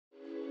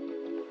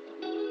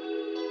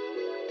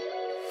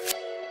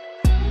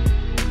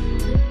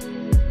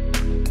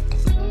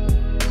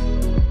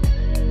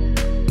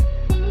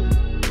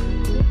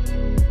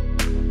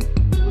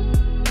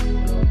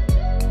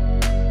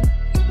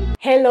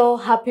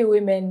Happy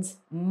Women's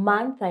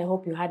Month. I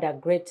hope you had a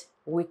great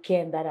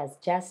weekend that has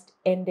just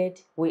ended.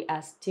 We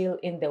are still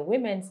in the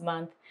Women's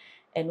Month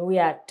and we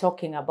are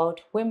talking about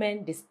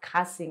women,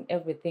 discussing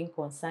everything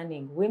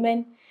concerning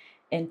women.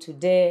 And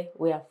today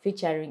we are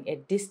featuring a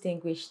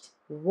distinguished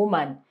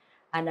woman,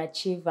 an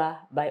achiever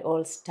by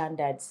all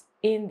standards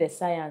in the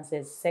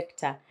sciences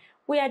sector.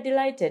 We are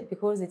delighted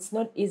because it's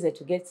not easy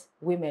to get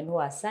women who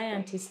are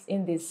scientists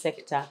in this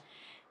sector.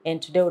 And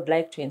today I would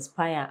like to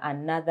inspire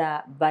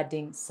another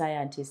budding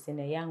scientist and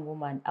a young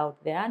woman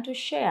out there and to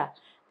share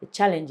the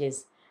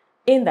challenges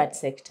in that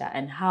sector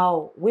and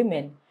how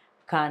women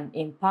can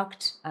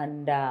impact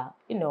and,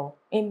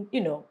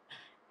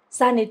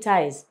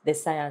 sanitize the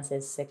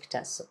sciences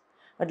sector. So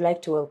I'd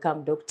like to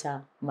welcome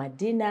Dr.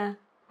 Madina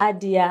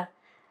Adia,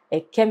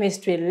 a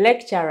chemistry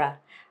lecturer,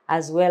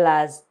 as well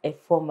as a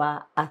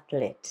former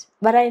athlete.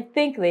 But I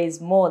think there is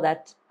more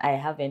that I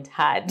haven't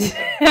had,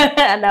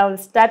 and I'll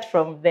start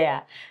from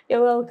there.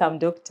 You're welcome,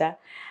 Doctor.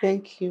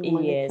 Thank you,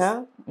 Monica.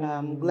 Yes.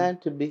 I'm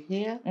glad to be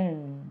here.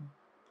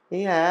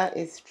 Yeah,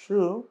 it's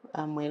true.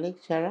 I'm a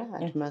lecturer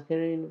at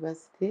Makerere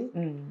University,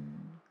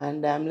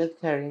 and I'm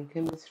lecturing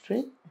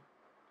chemistry.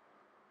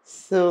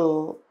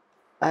 So,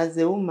 as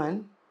a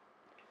woman,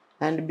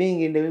 and being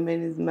in the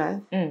Women's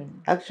Month,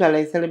 actually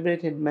I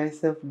celebrated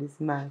myself this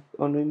month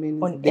on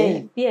Women's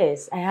Day.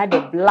 Yes, I had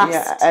a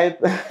blast.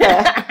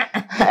 Yeah,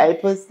 I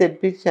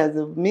posted pictures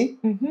of me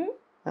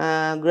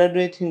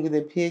graduating with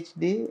a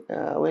PhD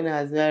when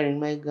I was wearing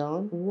my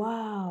gown.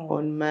 Wow.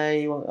 On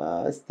my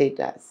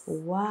status.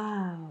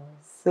 Wow.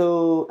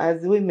 So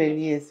as women,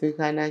 yes, we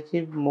can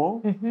achieve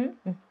more.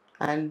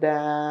 And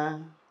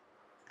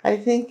I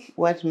think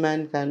what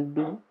man can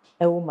do,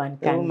 a woman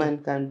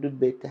can do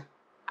better.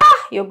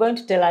 You're going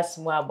to tell us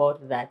more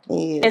about that,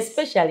 yes.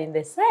 Especially in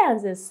the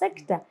sciences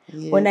sector.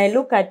 Yes. When I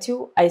look at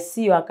you, I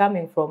see you are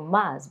coming from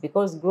Mars,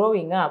 because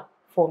growing up,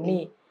 for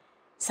me,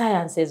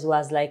 sciences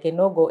was like a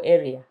no-go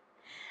area.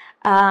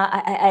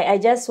 I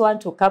just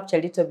want to capture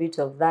a little bit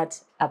of that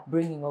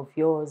upbringing of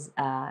yours,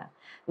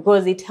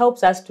 because it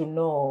helps us to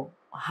know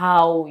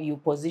how you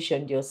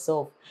positioned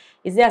yourself.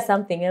 Is there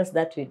something else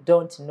that we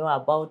don't know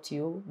about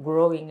you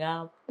growing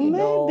up?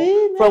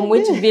 Maybe. From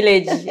which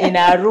village in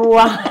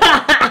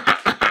Arua?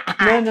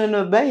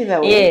 No. By the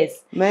way,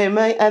 yes.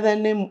 My other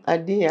name,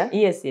 Adia.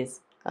 Yes.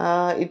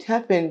 It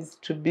happens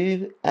to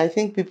be, I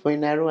think people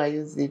in Arua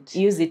use it.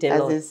 Use it a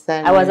lot. As a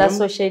surname. I was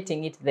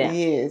associating it there.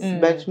 Yes,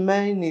 but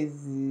mine is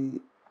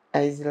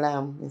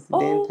Islam,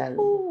 incidentally.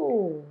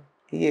 Oh.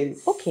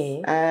 Yes.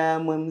 Okay. I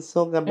am a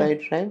Msoga by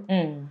tribe.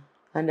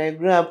 And I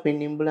grew up in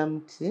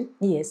Imbulamti.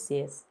 Yes.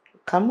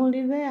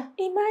 Kamuli there.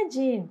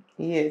 Imagine.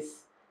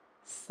 Yes.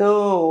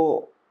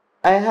 So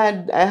I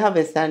have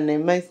a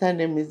surname. My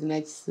surname is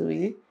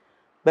Nachisui.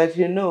 But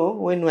when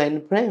we were in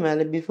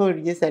primary, before we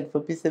registered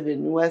for P7,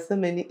 we were so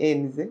many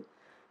N's.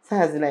 So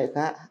I was like,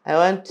 I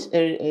want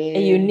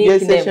a unique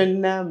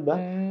registration number,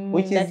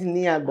 which is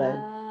nearby.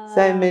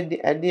 So I made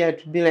the idea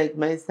to be like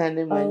my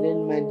surname and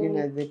then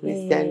Madina as a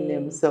Christian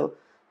name. So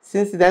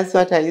since that's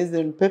what I use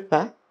on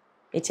paper,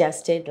 it has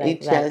stayed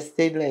like that. It has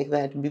stayed like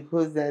that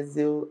because as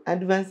you're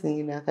advancing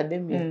in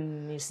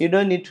academia, you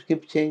don't need to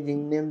keep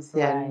changing names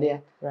here and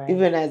there. Right.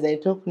 Even as I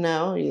talk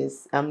now,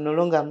 yes, I'm no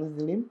longer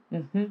Muslim,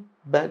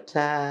 but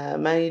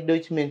my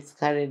documents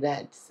carry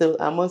that. So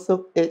I'm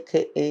also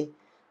AKA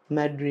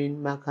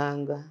Madrin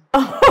Makanga.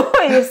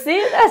 Oh, you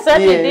see? That's what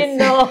you didn't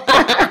know.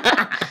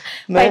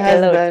 My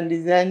husband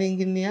is an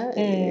engineer.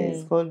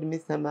 He's called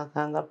Mr.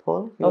 Makanga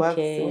Paul. He works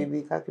with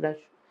the Kakira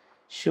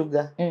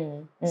Sugar.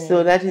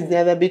 So that is the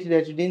other bit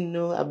that you didn't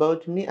know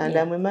about me. And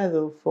I'm a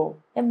mother of 4.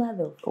 A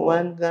mother of 4.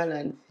 1 girl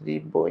and 3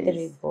 boys.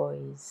 3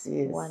 boys.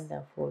 Yes.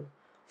 Wonderful.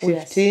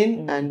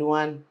 15 and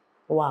 1.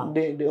 Wow.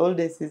 The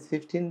oldest is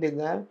 15, the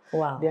girl.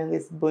 Wow. The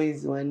youngest boy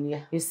is 1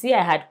 year. You see,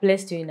 I had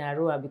placed you in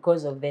Arua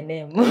because of the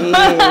name.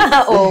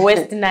 Yes. Or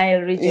West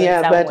Nile region.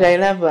 Yeah, somewhere. But I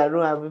love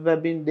Arua. I've ever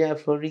been there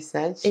for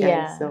research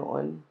and so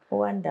on.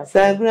 Wonderful.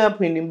 So I grew up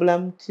in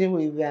Imbulamti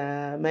with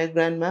my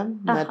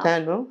grandmom,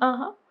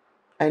 Matano.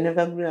 I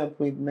never grew up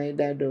with my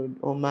dad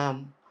or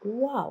mom.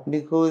 Wow.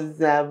 Because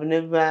I've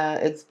never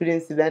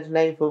experienced that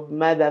life of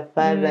mother,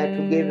 father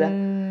together.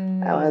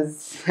 I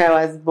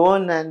was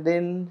born and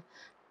then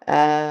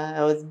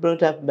I was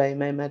brought up by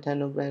my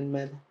maternal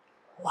grandmother.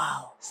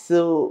 Wow.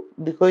 So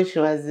because she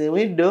was a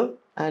widow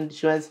and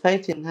she was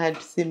fighting hard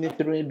to see me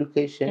through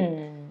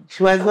education,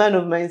 she was one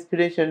of my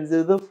inspirations,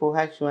 although for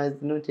her she was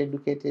not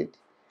educated.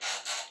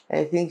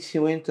 I think she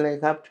went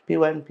like up to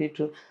P1,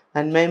 P2.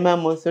 And my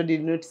mom also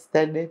did not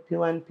study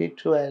P1,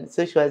 P2. And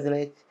so she was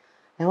like,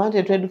 I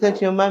wanted to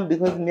educate your mom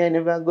because me, I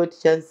never got a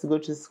chance to go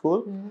to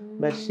school.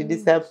 But she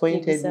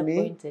disappointed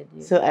me.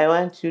 You. So I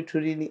want you to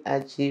really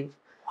achieve.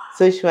 Wow.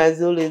 So she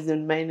was always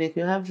on my neck.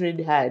 You have to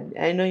read hard.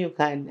 I know you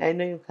can. I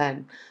know you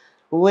can.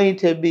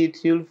 Wait a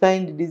bit. You'll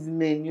find these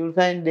men. You'll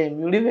find them.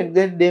 You'll even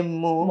get them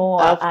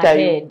more after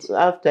ahead.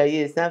 After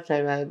you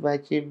have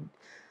achieved.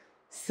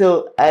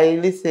 So I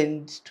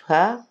listened to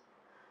her.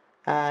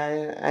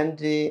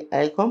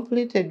 I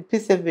completed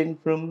P7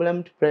 from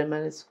Bulamuti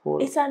Primary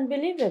School. It's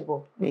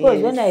unbelievable because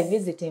Yes. when I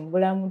visit in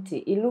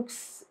Bulamuti, it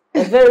looks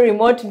a very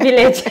remote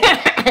village.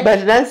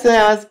 But that's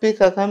where our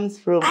speaker comes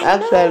from. I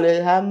Actually,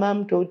 her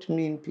mom taught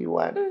me in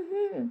P1.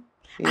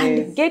 Yes.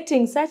 And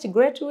getting such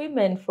great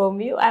women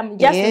from you, I'm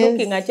just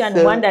looking at you and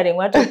so- wondering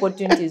what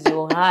opportunities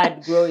you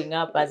had growing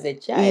up as a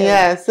child.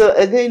 Yeah, so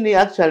again,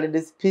 actually,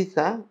 the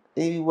speaker,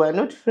 we were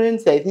not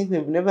friends. I think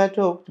we've never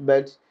talked,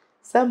 but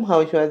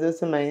somehow she was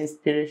also my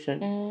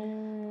inspiration.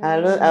 I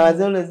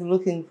was always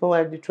looking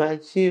forward to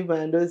achieve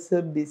and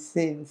also be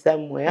seen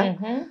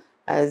somewhere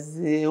as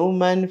a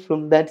woman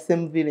from that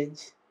same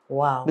village.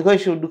 Wow.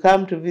 Because she would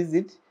come to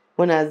visit.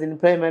 When I was in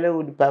primary,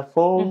 would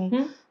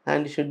perform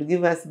and she would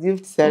give us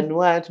gifts and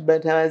what.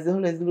 But I was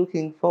always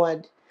looking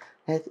forward.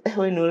 Like,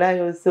 when will I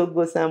also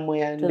go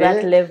somewhere? And To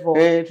that level.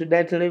 To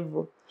that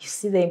level. You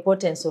see the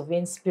importance of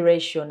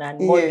inspiration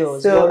and Yes,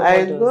 models, so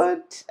role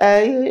models.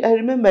 I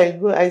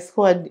remember I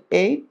scored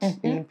 8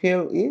 in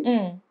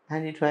PLE.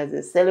 And it was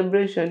a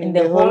celebration in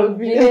the whole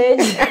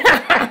village.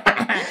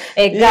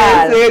 A girl.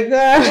 Yes, a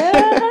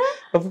girl.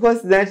 Of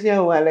course, that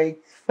year we were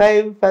like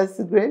 5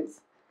 first grades,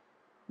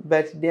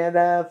 but the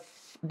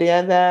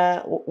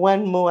other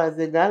one more was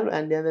a girl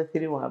and the other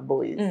 3 were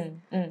boys.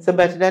 So,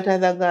 but that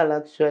other girl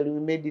actually, we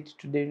made it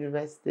to the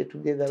university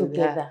together with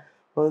her.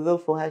 Although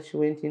for her, she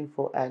went in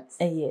for arts.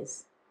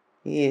 Yes.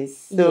 Yes.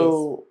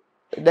 So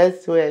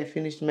that's where I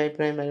finished my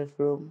primary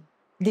from.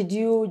 Did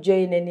you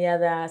join any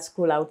other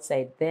school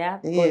outside there?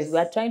 Because we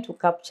are trying to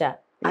capture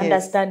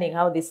understanding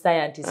how the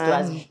scientist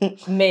was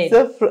made.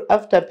 So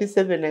after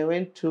P7, I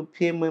went to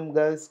PMM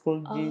Girls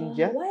School,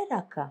 Ginger.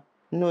 Wairaka?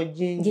 No,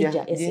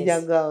 Ginger.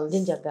 Ginger Girls.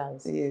 Ginger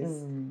Girls. Yes.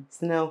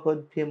 It's now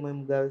called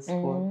PMM Girls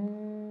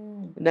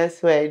School.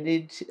 That's where I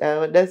did,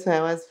 that's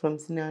where I was from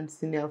senior and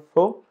senior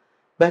 4.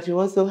 But we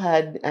also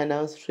had an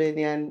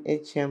Australian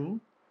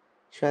HM.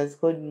 She was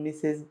called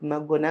Mrs.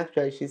 Magon.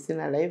 Actually, she's still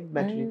alive,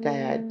 but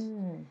retired.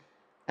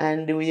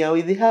 And we are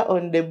with her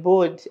on the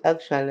board,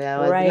 actually. I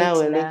was now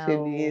elected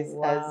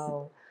as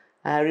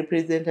a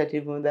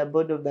representative on the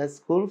board of the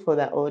school for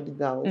the old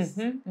girls.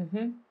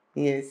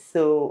 Yes,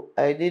 so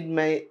I did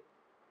my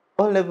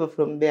O-level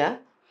from there.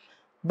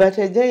 But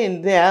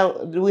again, there,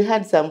 we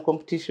had some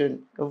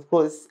competition, of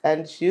course,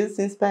 and she used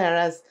to inspire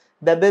us,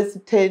 the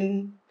best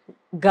 10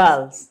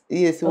 girls.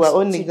 Yes, we were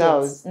only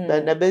girls,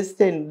 but the best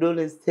 10 would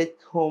always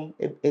take home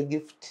a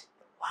gift.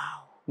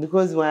 Wow.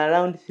 Because we were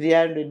around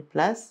 300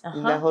 plus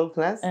in the whole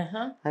class,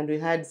 and we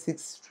had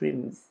 6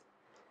 streams.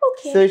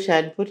 Okay. So she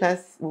had put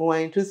us, we were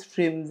in 2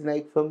 streams,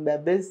 like from the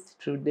best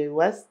to the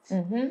worst.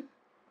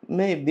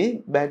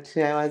 Maybe, but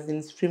I was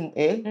in stream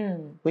A,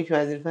 which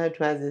was referred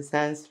to as the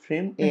science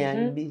stream, A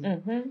and B.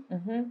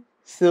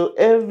 So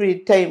every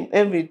term,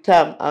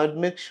 I would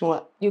make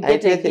sure I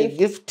take a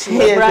gift to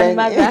your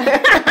grandmother.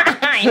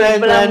 My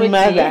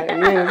grandmother,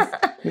 yes.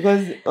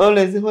 Because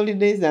always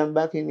holidays, I'm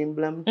back in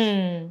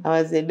Bulamuti. I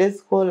was a day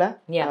scholar.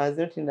 I was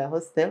not in the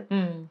hostel.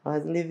 I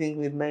was living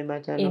with my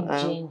maternal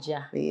aunt. In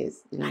Ginger.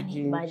 Yes, in Ginger.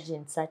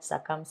 Imagine such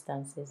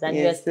circumstances. And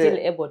you are still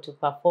able to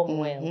perform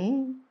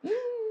well.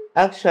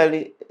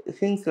 Actually,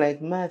 things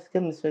like math,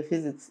 chemistry,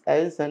 physics, I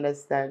used to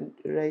understand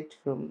right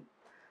from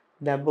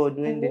the board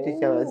when the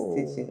teacher was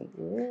teaching.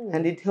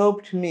 And it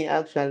helped me,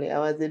 actually. I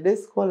was a day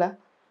scholar,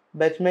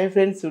 but my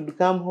friends would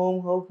come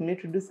home, help me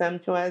to do some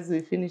chores. We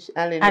finish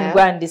early enough. And go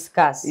and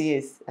discuss.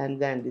 Yes, and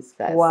go and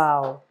discuss.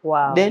 Wow,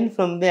 wow. Then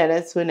from there,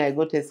 that's when I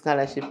got a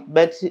scholarship.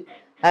 But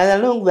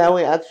along the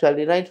way,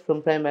 actually, right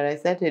from primary, I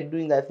started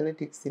doing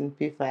athletics in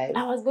P5.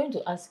 I was going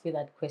to ask you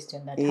that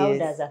question, that how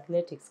does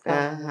athletics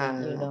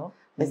come, you know?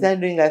 I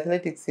started doing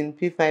athletics in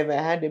P5. I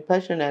had a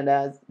passion and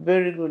I was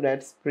very good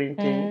at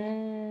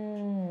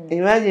sprinting.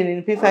 Imagine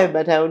in P5,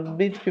 but I would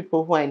beat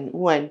people who are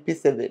in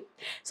P7.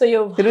 So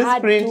you've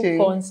had 2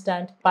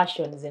 constant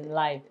passions in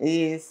life.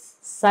 Yes.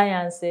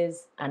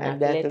 Sciences and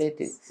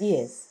athletics.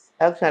 Yes.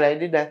 Actually, I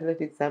did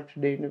athletics up to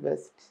the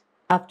university.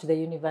 Up to the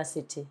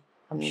university.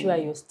 I'm sure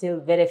you're still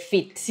very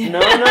fit.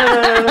 No.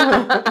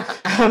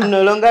 I'm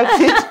no longer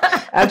fit.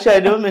 Actually,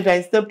 the moment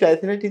I stopped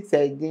athletics,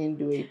 I gained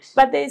weight.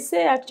 But they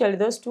say actually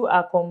those 2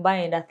 are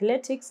combined,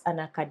 athletics and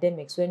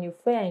academics. When you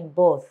fare in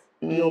both,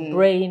 your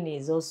brain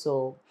is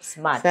also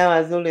smart. So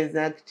I was always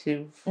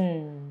active.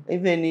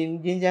 Even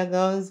in Ginger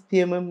Girls,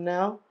 PMM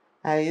now,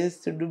 I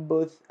used to do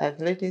both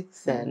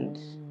athletics and...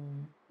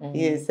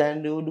 Yes,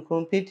 and we would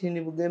compete in the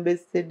Bugembe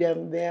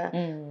Stadium there.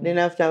 Then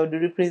after, I would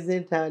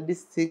represent our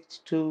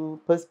district to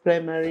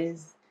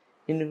post-primaries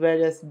in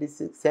various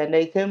districts. And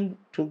I came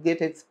to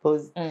get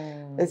exposed,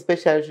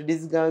 especially to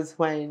these girls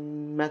who are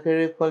in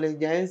Makerere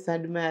College. I used to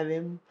admire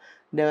them.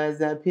 There was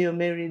Pio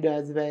Mary, there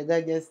was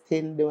Vaiga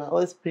Justin, they were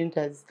all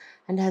sprinters.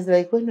 And I was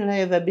like, when will I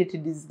ever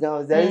beat these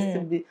girls? I used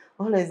to be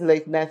always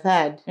like the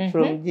third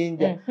from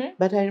Ginger.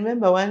 But I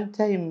remember one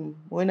time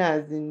when I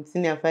was in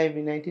senior 5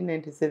 in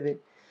 1997,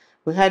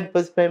 we had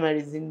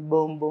post-primaries in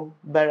Bombo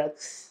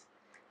Barracks.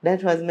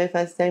 That was my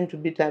first time to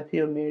beat up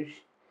Pio Mary.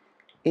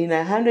 In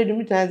 100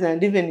 meters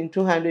and even in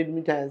 200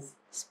 meters.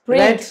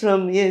 Sprint. Right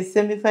from,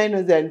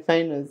 semi-finals and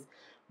finals.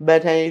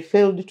 but I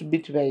failed to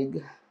beat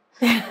Vaiga.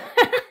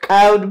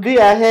 I would be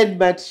ahead,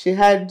 but she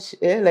had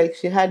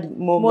she had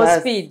more gas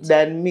speed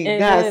than me.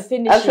 Gas.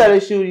 Actually,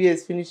 she would,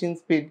 finishing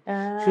speed.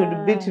 She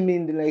would beat me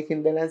in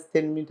the last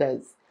 10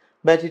 meters.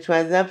 But it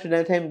was up to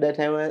that time that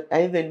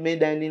I even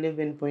made an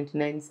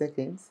 11.9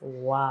 seconds.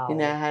 Wow. In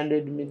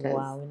 100 meters.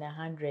 Wow, in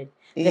 100.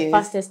 The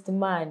fastest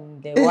man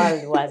in the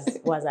world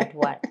was at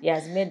what? He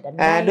has made a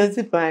 9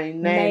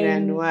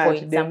 and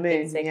what? The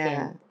men, second.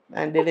 Yeah.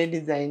 And the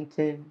ladies are in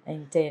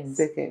 10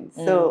 seconds.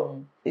 Mm.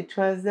 So it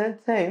was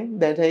that time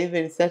that I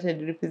even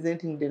started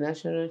representing the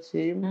national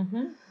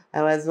team.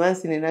 I was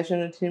once in a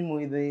national team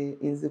with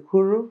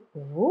Inzukuru.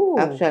 Ooh.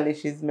 Actually,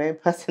 she's my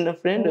personal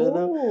friend,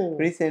 although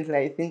recently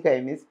I think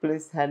I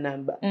misplaced her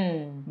number.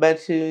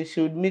 But she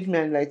would meet me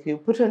and you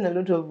put on a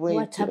lot of weight.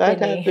 What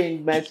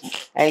happened? But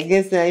I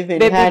guess even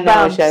baby her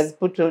now, she has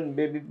put on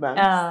baby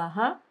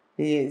bumps.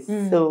 Yes.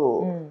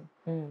 So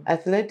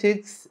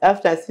athletics,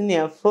 after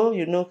senior 4,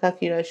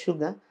 Kakira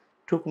Sugar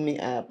took me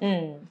up.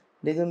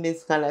 They gave me a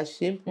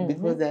scholarship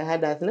because I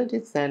had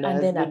athletics and I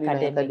was then good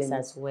academics in academics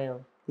as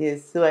well.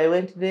 Yes, so I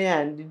went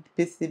there and did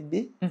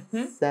PCB,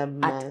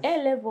 sub-math. At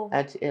A level?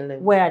 At A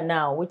level. Where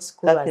now? Which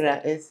school was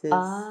that? SS.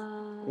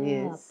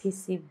 Yes.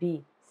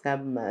 PCB.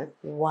 Sub-math.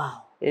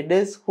 Wow. A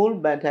day school,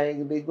 but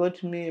they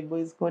got me a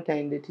boys' quarter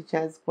in the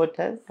teachers'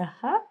 quarters.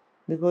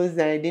 Because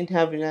I didn't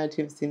have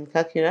relatives in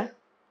Kakira,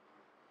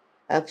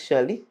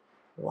 actually.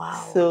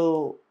 Wow.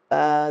 So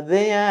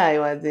there I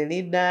was the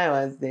leader, I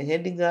was the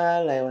head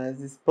girl, I was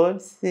the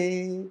sports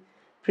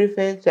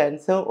prefect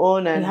and so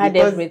on. And you had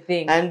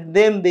everything. And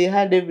then they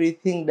had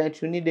everything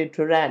that you needed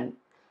to run.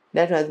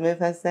 That was my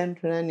first time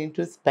to run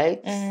into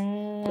spikes.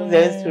 Because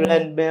I used to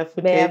run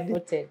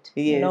barefooted.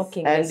 Yes.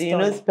 Knocking and the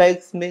stone.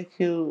 Spikes make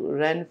you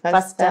run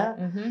faster.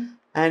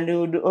 And they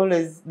would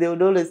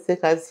always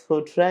take us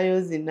for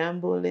trials in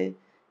Ambole.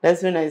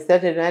 That's when I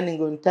started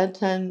running on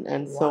tartan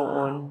and so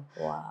on.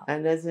 Wow.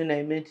 And that's when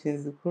I met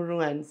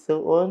Inzukuru and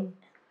so on.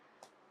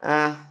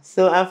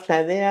 So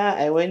after there,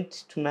 I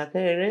went to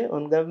Makerere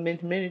on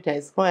government merit. I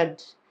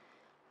scored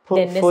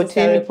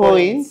 14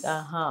 points.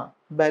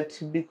 But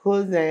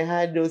because I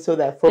had also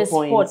the 4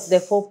 points. The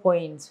 4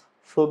 points.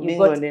 For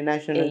being on the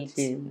national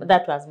team.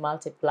 That was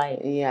multiplied.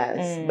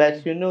 Yes.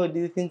 But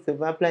these things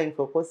of applying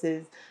for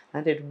courses, I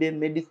wanted to be a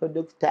medical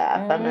doctor,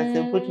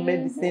 pharmacy, put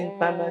medicine,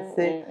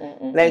 pharmacy.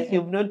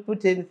 You've not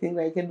put anything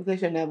like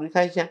education,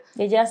 agriculture.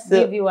 They just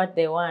give you what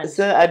they want.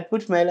 So I'd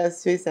put my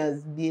last choice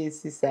as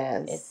BSc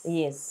Science.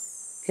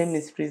 Yes.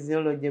 Chemistry,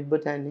 zoology,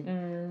 botany.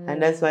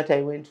 And that's what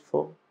I went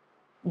for.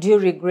 Do you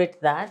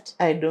regret that?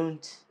 I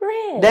don't.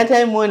 Really? That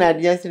time when I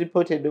just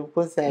reported, of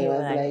course, I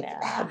was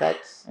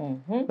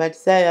but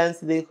science,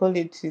 they call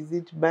it, is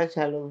it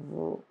Bachelor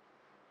of...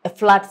 A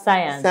flat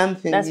science.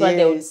 Something, That's what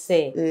they would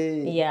say.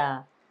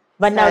 Yeah.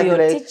 But now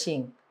you're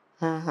teaching.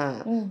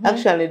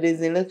 Actually,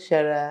 there's a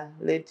lecturer,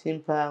 late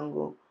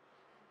Impango.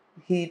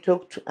 He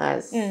talked to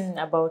us.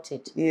 About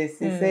it. Yes,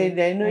 he said,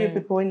 I know you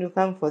people, when you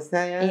come for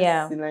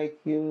science,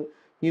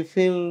 you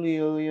feel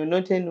you're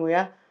not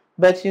anywhere.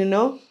 But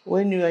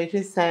when you are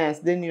into science,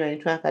 then you are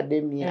into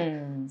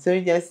academia. So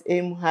you just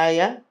aim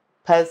higher,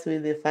 pass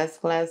with the first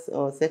class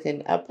or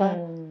second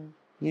upper.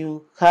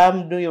 You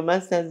come, do your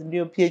master's, do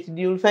your PhD,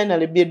 you'll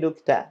finally be a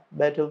doctor.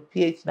 But a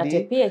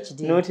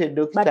PhD, not a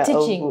doctor. But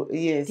teaching,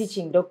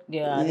 teaching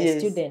the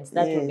students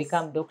that will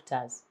become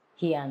doctors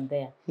here and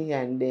there. Here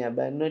and there,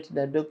 but not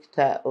the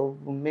doctor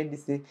of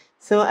medicine.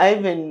 So I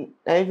even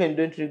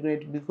don't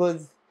regret,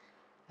 because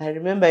I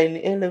remember in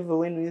A level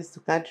when we used to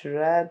catch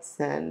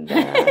rats and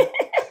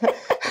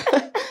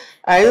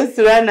I used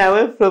to run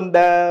away from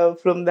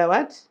the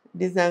what?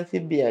 These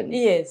amphibians.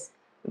 Yes.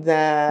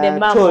 The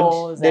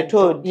mammals. The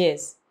toad.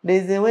 Yes.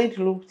 There's a way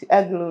to look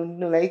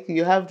ugly, like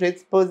you have to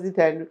expose it,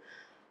 and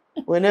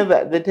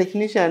whenever the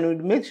technician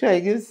would make sure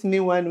he gives me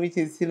one which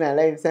is still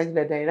alive, such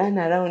that I run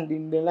around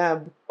in the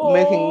lab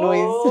making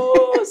noise.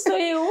 So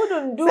you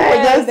wouldn't do so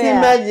I just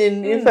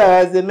imagine if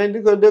I was a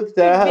medical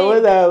doctor,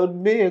 whether I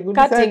would be a good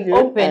surgeon. Cutting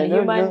open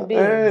human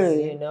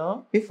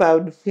beings, If I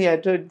would fear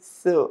toads.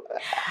 So,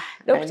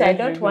 Doctor, I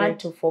don't want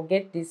to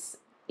forget this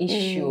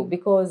issue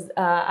because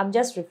I'm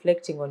just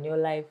reflecting on your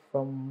life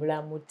from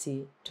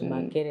Mulamuti to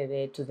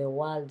Makerere to the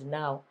world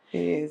now.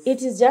 Yes.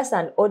 It is just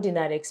an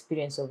ordinary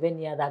experience of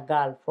any other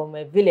girl from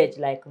a village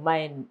like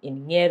mine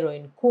in Nyero,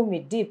 in Kumi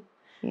Deep,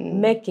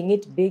 making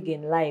it big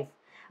in life.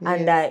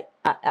 Yes.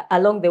 And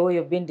along the way,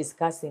 you've been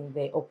discussing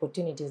the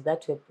opportunities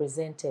that were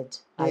presented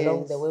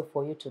along the way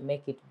for you to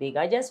make it big.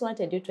 I just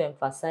wanted you to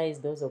emphasize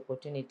those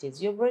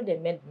opportunities. You've already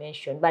made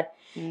mention, but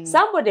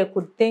somebody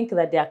could think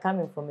that they are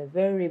coming from a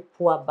very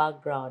poor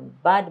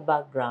background, bad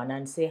background,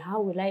 and say,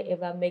 how will I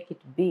ever make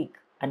it big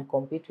and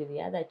compete with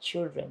the other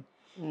children?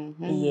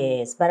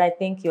 Yes, but I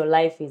think your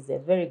life is a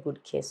very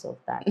good case of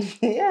that.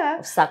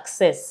 Of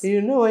success.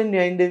 When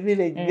you're in the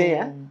village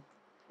there,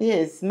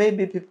 yes,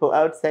 maybe people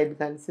outside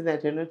can see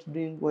that you're not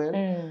doing well.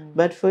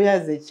 But for you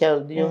as a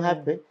child, you're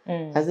happy.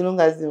 As long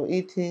as you're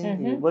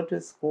eating, you go to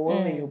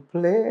school, you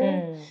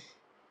play,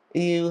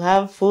 you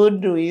have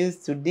food. We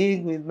used to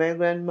dig with my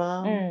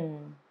grandma.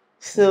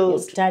 So You're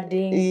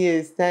studying.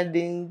 yes,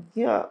 studying.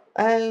 Yeah,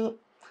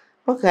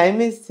 I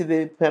missed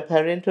the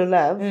parental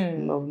love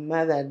of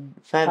mother and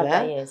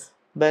father, Yes.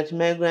 but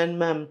my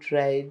grandmom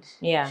tried.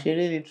 Yeah. She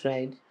really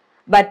tried.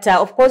 But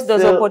of course,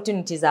 those So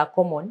opportunities are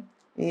common.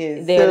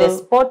 yes, The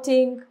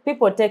sporting,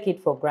 people take it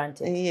for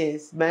granted.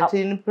 yes, but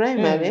in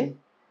primary,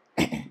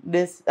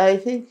 this I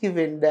think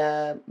even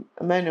the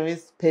money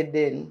is paid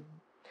in.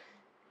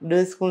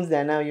 Those schools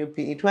are now UP.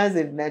 It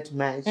wasn't that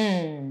much.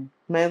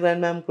 My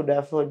grandmom could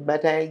afford,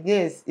 but I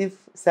guess if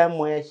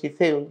somewhere she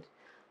failed,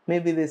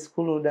 maybe the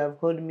school would have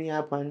called me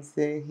up and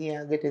say,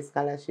 "Here, get a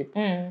scholarship."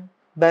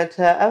 But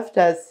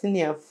after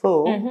senior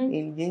 4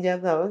 in Ginger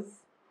Girls,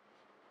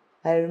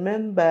 I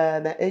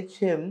remember the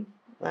HM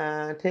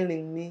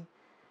telling me,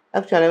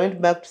 actually I went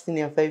back to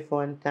senior 5 for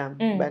one term,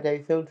 but I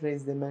failed to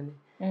raise the money.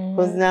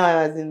 Because now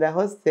I was in the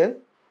hostel,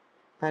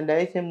 and the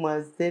HM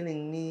was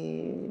telling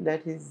me,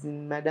 that is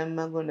in Madame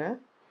Magona,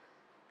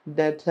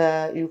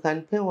 that you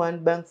can pay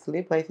one bank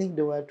slip. I think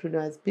there were two,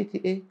 there was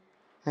PTA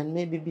and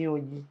maybe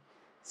BOG.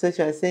 So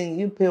she was saying,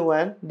 you pay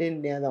one,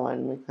 then the other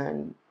one we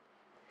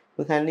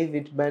can leave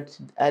it. But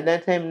at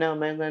that time now,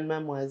 my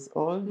grandmom was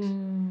old.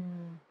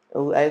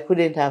 I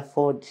couldn't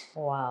afford.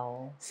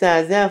 Wow. So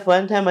I was there for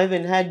one time. I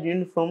even had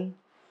uniform,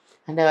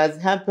 and I was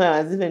happy.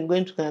 I was even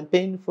going to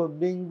campaign for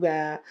being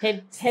the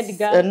head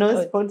girl.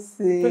 No sports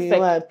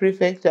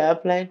prefect. I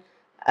applied.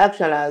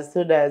 Actually, I was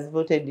told I was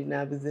voted in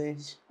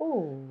absentia.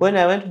 When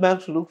I went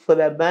back to look for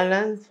the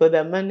balance, for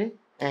the money,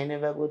 I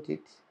never got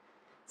it.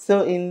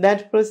 So in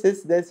that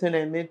process, that's when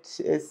I met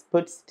a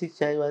sports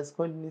teacher. He was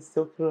called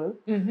Mr. Kroll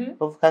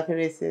of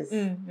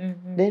Makerere.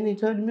 Then he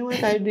told me,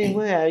 what are you doing?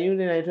 Where are you?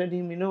 Then I told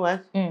him, you know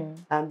what?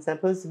 I'm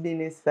supposed to be in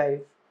S5,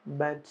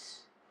 but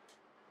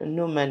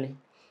no money.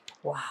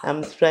 Wow.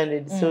 I'm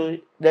stranded. So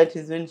that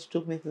is when she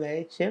took me to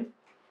the HM.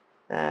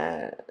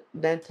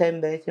 That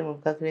time the HM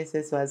of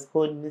Makerere was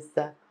called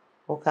Mr.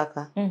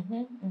 Okaka.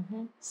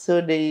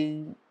 So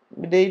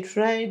they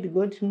tried,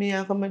 got me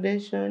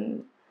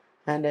accommodation,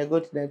 and I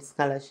got that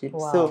scholarship.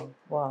 Wow.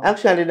 So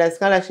actually the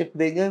scholarship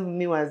they gave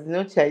me was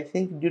not, I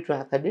think, due to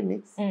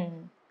academics,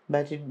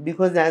 but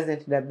because I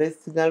wasn't the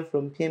best girl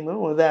from PMO,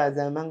 although I was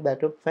among the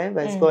top 5,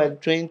 I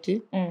scored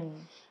 20.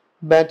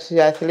 But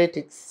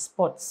athletics.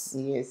 Sports.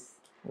 Yes.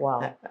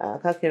 Wow.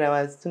 Kakira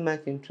was too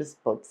much into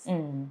sports.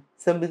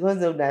 So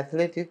because of the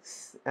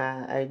athletics,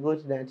 I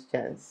got that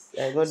chance.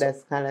 I got that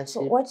scholarship.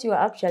 So what you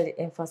are actually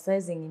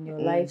emphasizing in your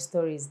life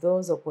story is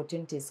those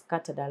opportunities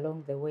scattered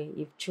along the way.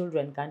 If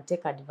children can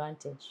take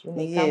advantage, you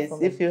may come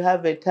from if you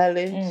have a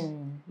talent,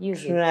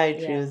 try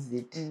to use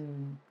it.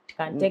 It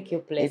can take you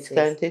places. It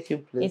can take you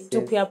places. It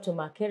took you up to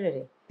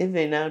Makerere.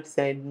 Even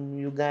outside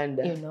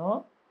Uganda. You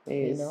know.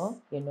 Yes.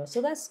 You know.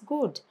 So that's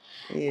good.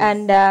 Yes.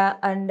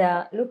 And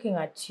looking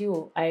at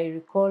you, I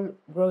recall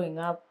growing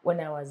up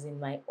when I was in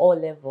my O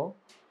level,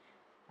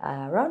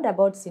 around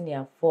about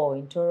senior 4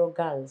 in Toro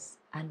Girls,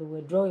 and we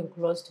were drawing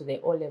close to the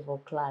O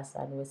level class,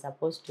 and we were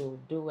supposed to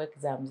do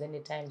exams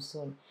anytime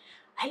soon.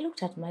 I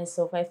looked at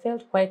myself. I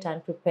felt quite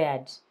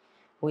unprepared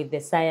with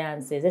the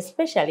sciences,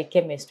 especially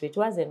chemistry. It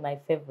wasn't my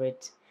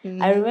favorite.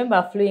 I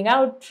remember fluing. I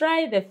would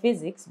try the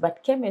physics,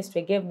 but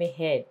chemistry gave me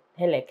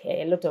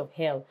a lot of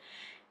hell.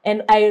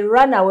 And I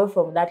ran away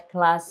from that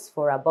class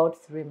for about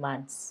 3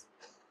 months.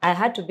 I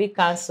had to be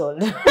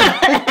cancelled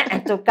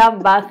to come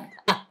back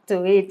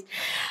to it.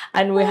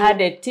 And we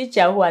had a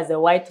teacher who was a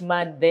white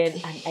man then.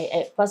 And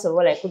I first of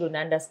all, I couldn't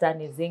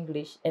understand his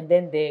English. And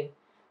then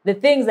the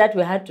things that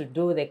we had to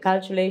do, the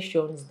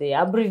calculations, the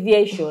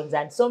abbreviations,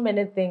 and so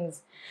many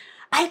things,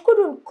 I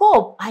couldn't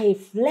cope. I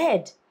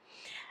fled.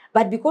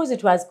 But because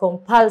it was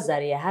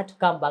compulsory, I had to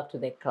come back to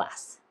the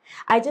class.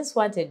 I just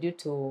wanted you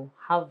to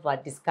have a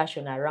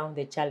discussion around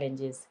the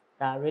challenges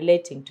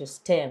relating to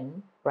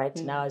STEM, right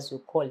now as you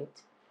call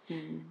it,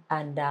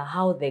 and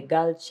how the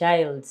girl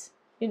child,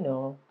 you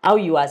know, how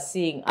you are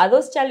seeing. Are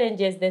those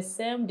challenges the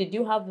same? Did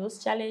you have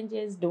those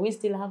challenges? Do we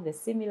still have the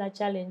similar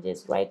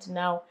challenges right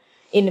now?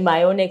 In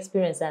my own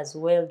experience as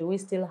well, do we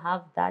still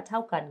have that?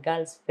 How can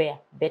girls fare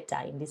better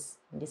in this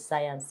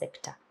science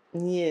sector?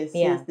 Yes,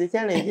 the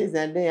challenges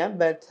are there,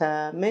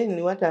 but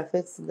mainly what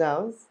affects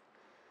girls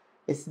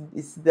is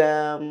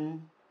the,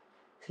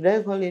 should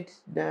I call it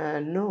the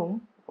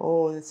norm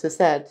or the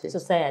society?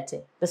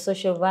 Society, the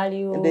social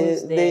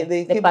values,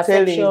 they keep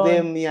perception.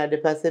 telling them, the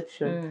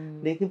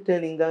perception. They keep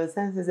telling girls,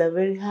 sciences are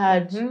very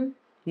hard.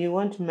 You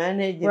want to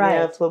manage, they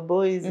are for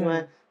boys.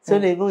 So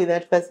they go with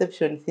that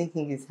perception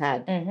thinking it's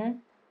hard.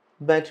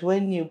 But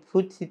when you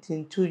put it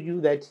into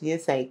you that,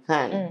 yes, I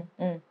can,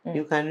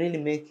 you can really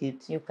make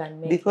it. You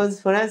can make because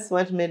it. For us,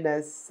 what made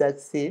us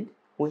succeed,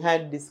 we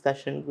had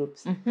discussion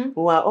groups. We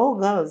were all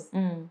girls,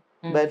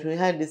 but we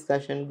had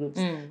discussion groups.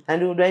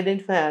 And we would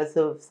identify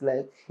ourselves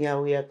like, yeah,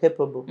 we are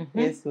capable.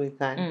 Yes, we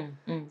can.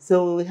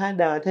 So we had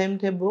our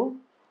timetable.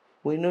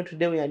 We know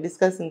today we are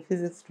discussing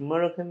physics,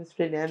 tomorrow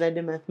chemistry, the other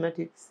day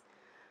mathematics.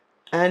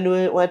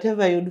 And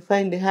whatever you'd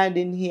find hard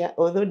in here,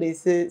 although they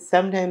say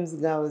sometimes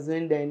girls,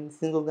 when they're in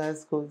single girl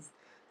schools,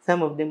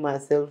 Some of them are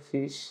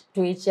selfish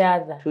To each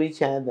other. to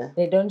each other.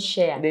 They don't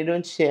share. They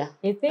don't share.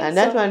 You think And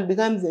so? that one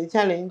becomes a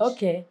challenge.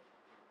 Okay.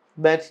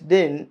 But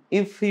then,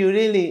 if you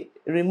really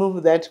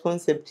remove that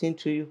concept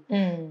into you,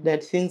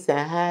 that things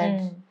are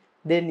hard,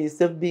 then you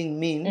stop being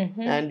mean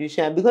and you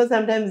share. Because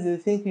sometimes you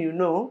think you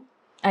know,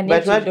 and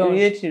but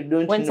yet you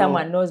don't when know.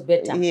 someone knows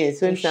better.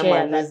 Yes, when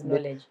someone knows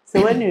better.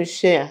 So when you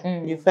share,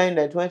 you find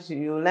that what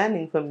you're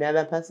learning from the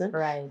other person,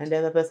 right. and the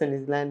other person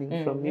is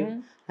learning from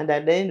you. And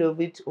at the end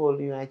of it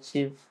all, you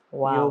achieve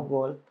your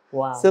goal.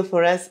 Wow. So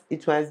for us,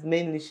 it was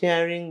mainly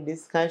sharing,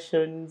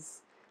 discussions,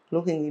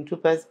 looking into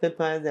past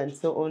papers and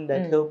so on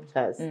that helped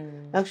us.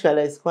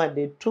 Actually, I scored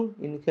a 2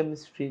 in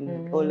chemistry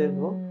in O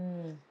level,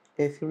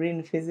 a 3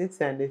 in physics,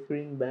 and a 3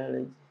 in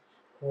biology.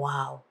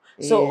 Wow.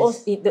 So yes.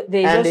 also,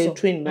 there is and also a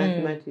 2 in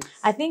mathematics.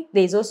 I think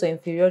there is also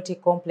inferiority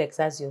complex,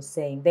 as you're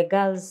saying. The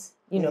girls,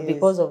 yes.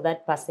 because of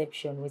that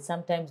perception, we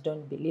sometimes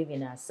don't believe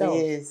in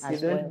ourselves. Yes, you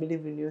don't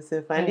believe in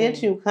yourself, and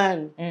yet you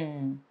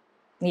can.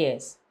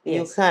 Yes.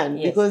 You can,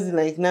 because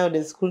like now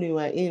the school you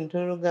are in,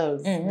 Toro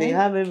Girls, they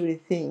have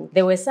everything.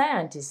 They were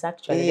scientists,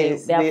 actually.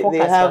 Yes, their focus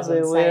they have was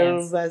on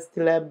science. well-versed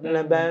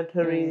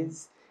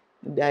laboratories.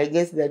 I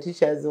guess the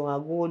teachers were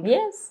good.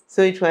 Yes.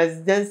 So it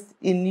was just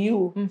in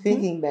you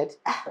thinking that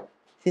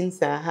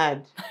things are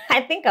hard. I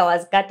think I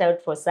was cut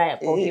out for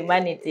science, for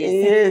humanities.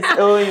 Yes,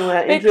 oh, you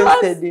were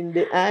interested in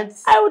the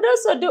arts. I would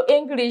also do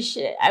English.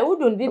 I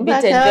wouldn't be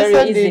but beaten I also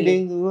very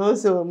easily.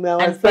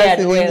 I was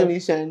passing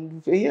English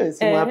and yes,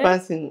 we were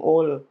passing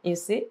all. You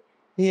see?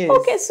 Yes.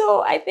 Okay,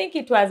 so I think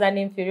it was an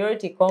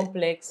inferiority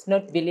complex,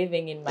 not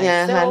believing in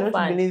myself. Yeah,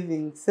 not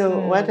believing. So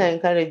what I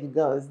encourage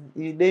girls,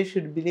 they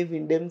should believe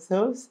in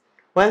themselves.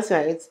 Once you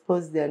are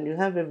exposed and you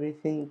have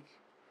everything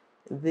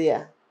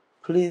there,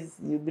 please,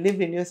 you believe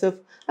in yourself.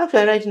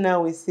 Actually, right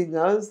now we see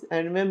girls. I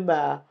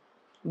remember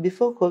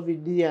before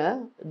COVID,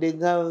 the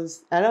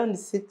girls, around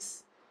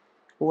 6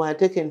 were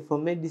taken for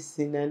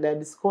medicine and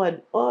had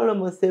scored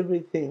almost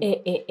everything.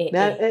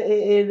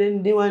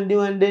 Then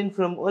D1, then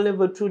from O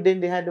level 2,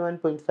 then they had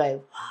 1.5.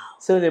 Wow.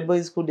 So the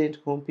boys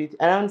couldn't compete.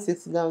 Around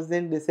 6 girls,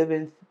 then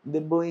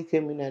the boy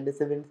came in at the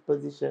 7th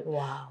position.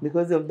 Wow.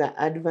 Because of the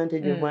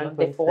advantage of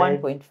 1.5. For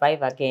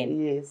 1.5 again.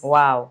 Yes.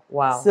 Wow,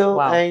 wow. So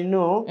wow. I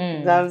know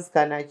girls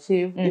can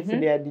achieve if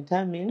they are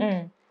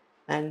determined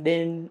and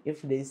then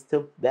if they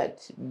stop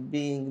that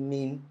being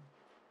mean.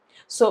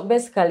 So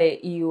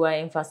basically, you are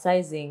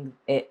emphasizing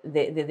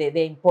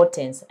the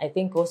importance. I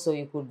think also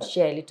you could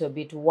share a little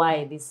bit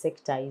why this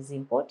sector is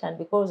important,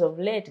 because of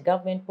late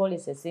government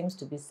policy seems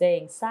to be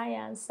saying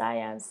science,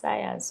 science,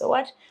 science. So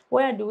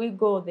where do we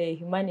go, the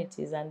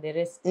humanities and the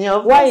rest? Yeah,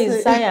 why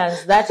is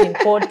science that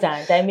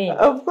important? I mean,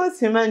 of course,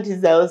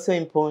 humanities are also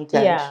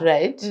important,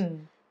 right?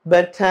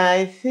 But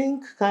I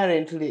think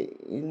currently,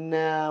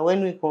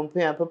 when we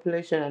compare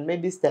population and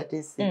maybe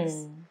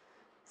statistics,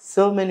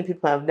 so many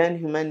people have done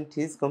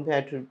humanities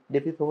compared to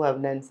the people who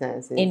have done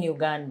sciences. In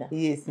Uganda.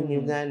 Yes, in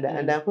Uganda.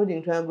 And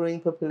according to our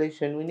growing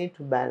population, we need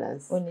to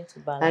balance. We need to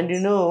balance. And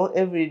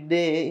every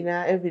day, in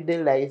our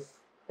everyday life,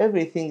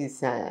 everything is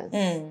science.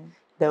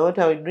 The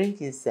water we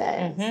drink is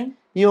science.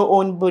 Your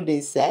own body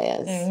is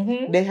science.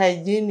 The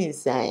hygiene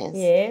is science.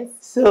 Yes.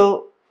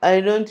 So I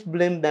don't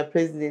blame the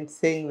president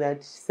saying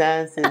that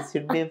sciences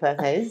should be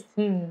emphasized.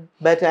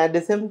 But at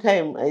the same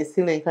time, I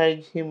still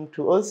encourage him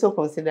to also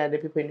consider the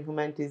people in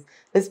humanities,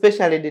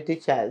 especially the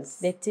teachers.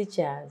 The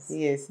teachers.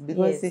 Yes,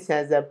 because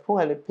teachers are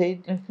poorly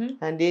paid,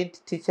 and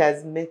yet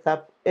teachers make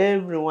up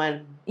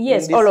everyone in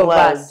this all of world.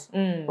 us.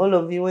 All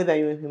of you, whether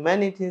you're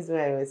humanities,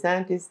 whether you're a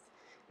scientist,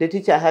 the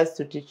teacher has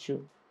to teach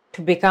you.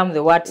 To become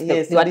what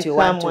you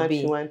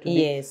want to be.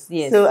 Yes,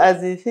 yes. So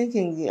as you're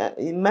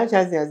thinking, much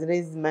as he has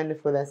raised money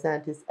for the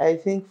scientists, I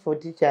think for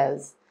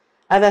teachers,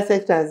 other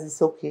sectors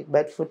is okay,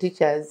 but for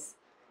teachers,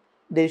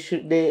 the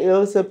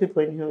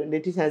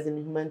teachers in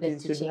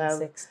humanities should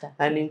have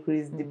an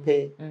increased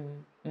pay.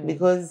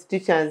 Because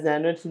teachers are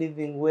not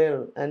living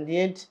well, and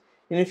yet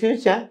in the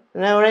future,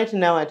 right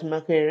now at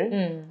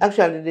Makerere,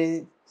 actually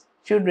the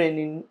children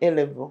in A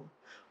level,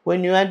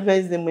 when you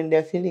advise them when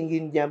they're filling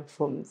in job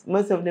forms,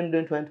 most of them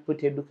don't want to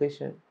put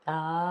education.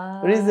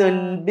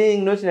 Reason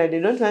being not that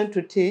they don't want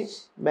to teach,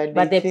 but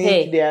they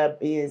think they are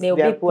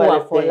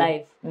poor for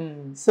life.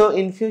 So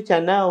in future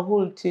now, who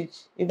will teach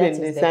even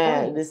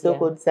the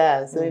so-called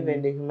science, so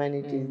even the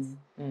humanities?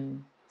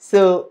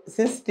 So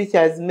since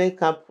teachers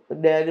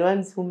they are the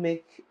ones who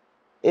make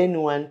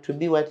anyone to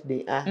be what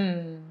they are,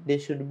 they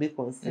should be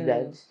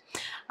considered.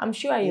 I'm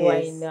sure you are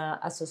in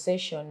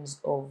associations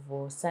of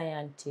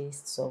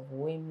scientists of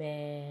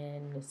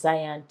women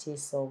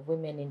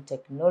in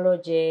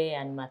technology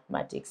and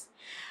mathematics.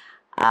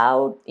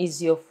 How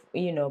is your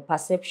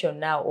perception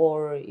now,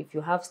 or if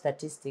you have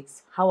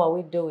statistics, how are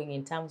we doing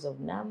in terms of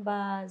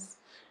numbers?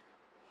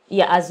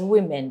 Yeah, as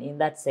women in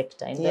that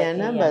sector.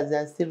 Numbers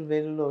are still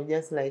very low,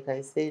 just like I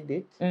said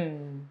it.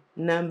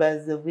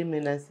 Numbers of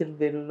women are still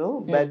very low,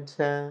 but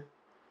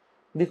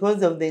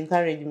because of the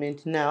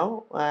encouragement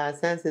now,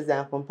 sciences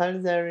are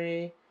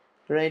compulsory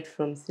right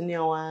from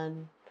senior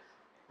 1,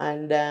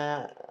 and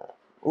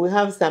we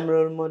have some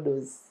role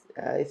models.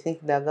 I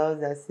think the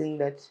girls are seeing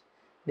that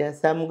there are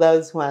some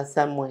girls who are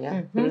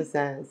somewhere through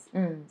science.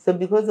 So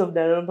because of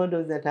the role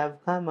models that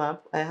have come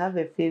up, I have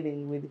a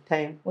feeling with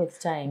time,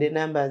 the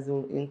numbers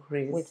will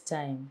increase. With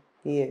time.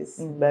 Yes,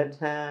 but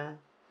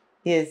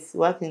yes,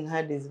 working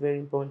hard is very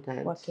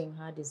important. Working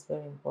hard is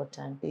very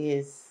important.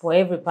 Yes. For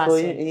every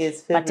person.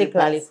 Yes, for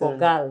particularly every person. for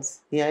girls.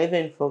 Yeah,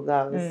 even for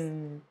girls.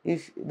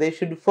 If they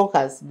should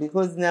focus,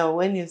 because now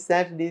when you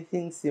start these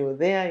things, you're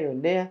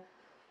there.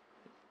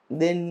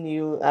 Then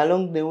you,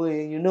 along the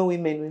way, you know,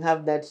 women will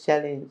have that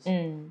challenge.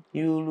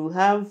 You will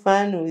have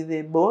fun with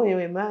a boy or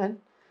a man,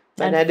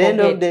 but And at the end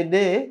of the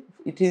day,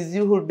 it is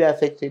you who will be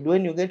affected.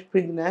 When you get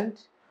pregnant,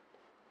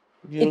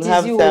 it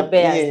is you who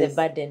bears the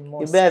burden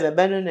most. You bear the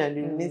burden and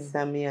you miss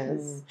some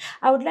years.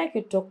 I would like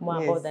you to talk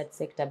more about that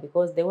sector,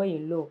 because the way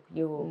you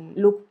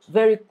look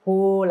very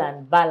cool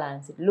and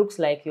balanced. It looks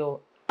like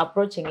you're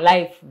approaching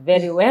life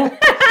very well.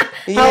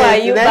 How are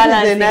you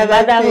balancing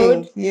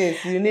motherhood?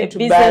 Yes, you need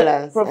to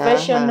balance.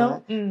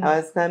 Professional. I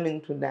was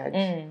coming to that.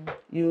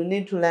 You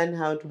need to learn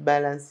how to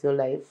balance your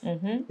life.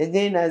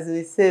 Again, as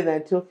we say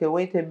that, okay,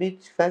 wait a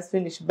bit, first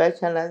finish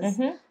bachelor's,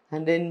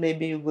 and then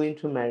maybe you go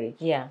into marriage.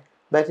 Yeah.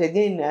 But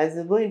again, as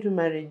you go into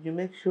marriage, you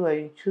make sure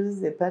you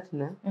choose a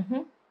partner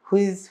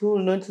who will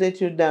not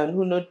let you down, who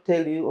will not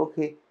tell you,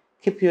 okay,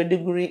 keep your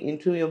degree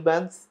into your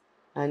bags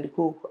and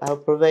cook, I'll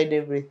provide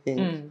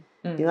everything.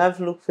 You have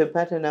to look for a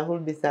partner who will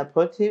be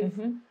supportive,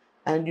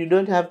 and you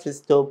don't have to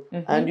stop.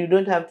 And you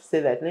don't have to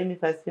say that, let me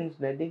first finish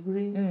the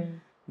degree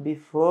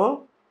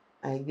before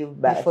I give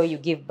birth. Before you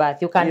give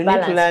birth. You can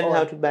balance. You need to learn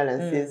how to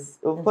balance. Yes.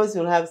 Of course,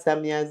 you'll have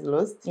some years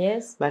lost.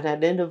 Yes. But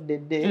at the end of the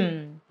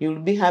day, you'll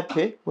be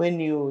happy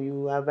when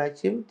you have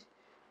achieved.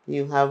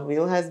 You have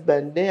your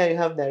husband there, you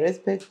have the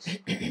respect,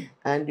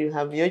 and you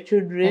have your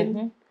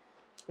children.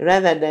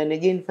 Rather than,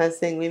 again, first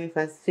saying, let me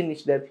first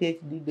finish the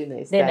PhD,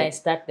 then I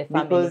start the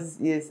family. Because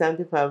yes, some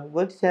people have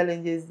got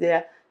challenges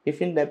there. You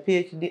finish the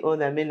PhD, all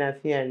the men are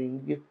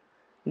fearing you.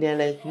 They're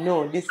like,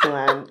 no, this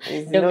one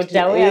is not.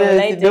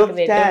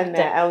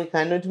 Doctor, we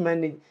cannot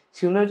manage.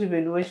 She will not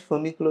even wash for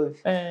me clothes.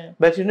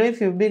 But you know, if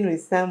you've been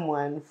with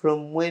someone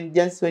from when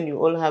you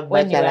all have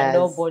bachelors. When you are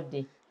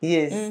nobody.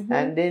 Yes,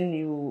 and then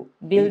you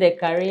build a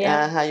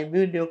career. You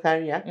build your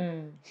career.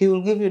 He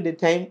will give you the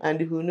time, and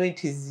he will know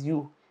it is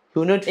you. He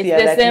will not fear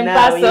the that same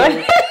now. Person.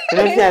 Yes, he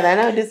will not fear that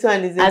now this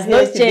one is a has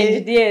not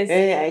changed. Yes,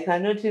 I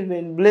cannot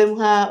even blame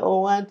her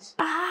or what.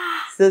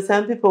 So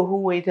some people who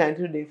wait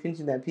until they finish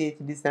the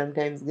PhD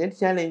sometimes get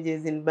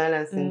challenges in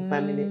balancing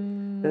family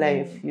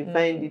life. You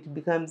find it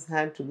becomes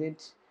hard to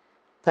get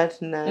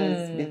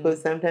partners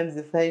because sometimes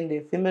you find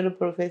a female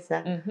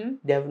professor,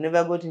 they have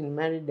never gotten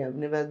married, they have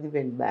never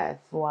given birth.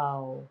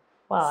 Wow.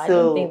 Wow, I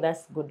don't think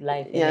that's good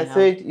life.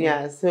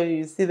 Yeah, so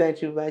you see that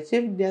you've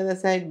achieved the other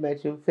side,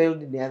 but you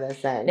failed the other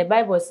side. The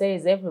Bible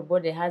says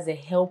everybody has a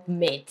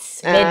helpmate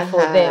made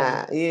for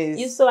them.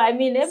 Yes. So I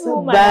mean, every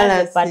woman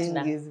has a partner.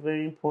 Balancing is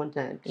very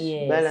important.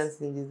 Yes.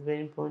 Balancing is very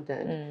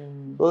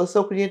important.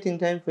 Also, creating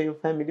time for your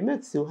family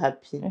makes you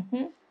happy.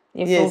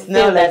 Yes,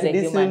 now like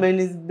this woman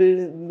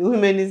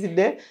is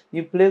there,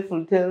 you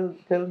playful tell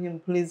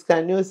him, please,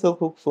 can you also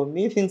cook for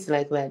me? Things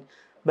like that.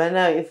 But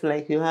now if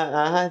like you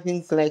have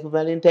things like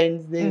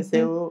Valentine's Day, you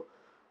say, oh,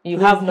 you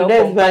have no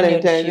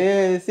companionship.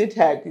 Yes, it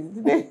had.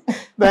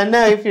 But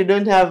now if you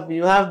don't have,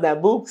 you have the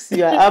books,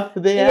 you are up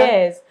there.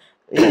 Yes.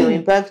 You're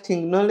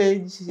impacting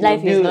knowledge.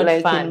 Life is not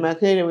like fun. In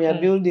Makerere, we are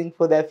building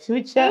for the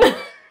future.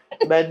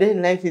 But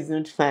then life is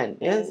not fun.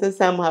 Yeah? So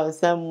somehow,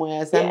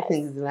 somewhere,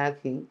 something is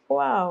lacking.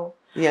 Wow.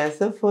 Yeah,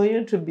 so for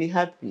you to be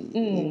happy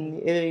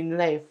in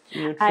life,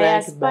 you try I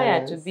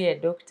aspire to be a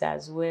doctor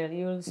as well.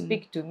 You'll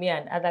speak to me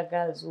and other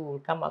girls who will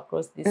come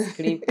across this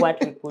clip, what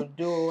we could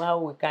do, how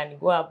we can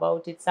go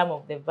about it, some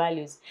of the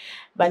values.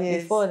 But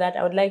before that,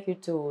 I would like you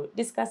to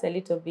discuss a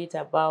little bit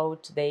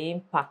about the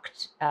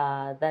impact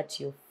that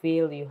you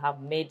feel you have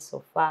made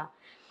so far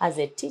as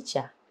a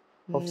teacher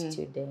of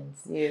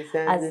students. Yes,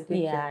 as a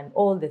teacher. And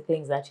all the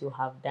things that you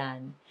have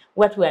done.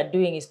 What we are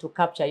doing is to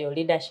capture your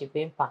leadership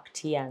impact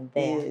here and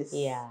there. Yes.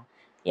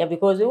 Yeah,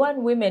 because we want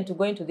women to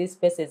go into these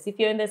spaces. If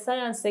you're in the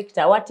science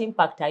sector, what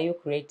impact are you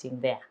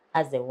creating there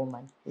as a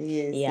woman?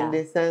 Yes, in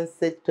the science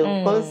sector,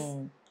 of course,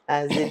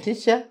 as a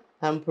teacher,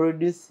 I'm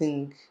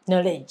producing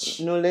knowledge.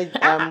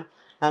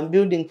 I'm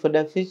building for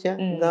the future.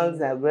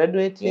 Girls are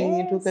graduating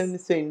into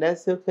chemistry,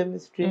 industrial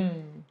chemistry,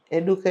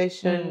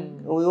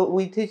 education.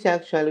 We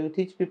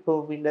teach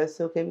people of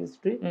industrial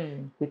chemistry.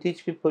 We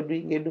teach people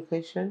doing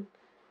education.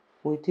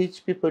 We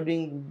teach people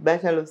doing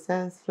Bachelor of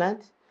Science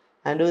flat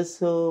and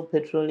also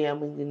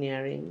petroleum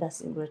engineering.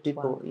 That's great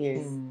people. Work.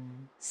 Yes.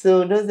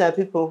 So those are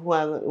people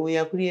we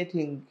are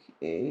creating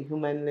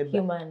human labor.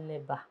 Human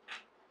labor.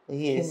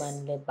 Yes.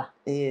 Human labor.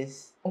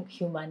 Yes.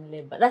 Human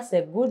labor. That's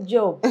a good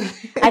job.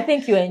 I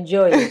think you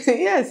enjoy it.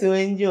 Yes,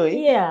 we enjoy.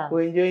 Yeah.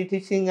 We enjoy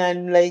teaching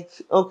and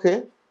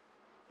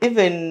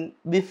even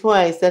before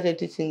I started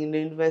teaching in the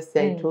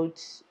university, I taught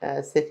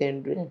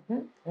secondary.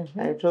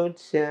 I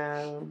taught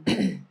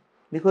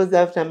because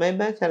after my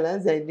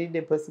bachelor's, I did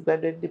a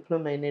postgraduate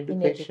diploma in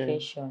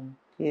education.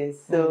 Yes,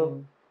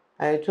 so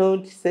I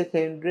taught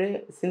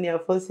secondary, senior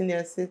 4,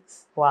 senior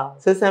 6. Wow.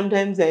 So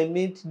sometimes I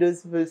meet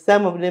those people.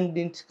 Some of them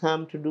didn't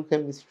come to do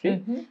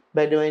chemistry,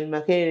 but they were in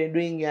Makerere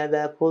doing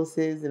other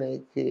courses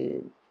like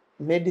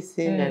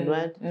medicine and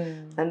what.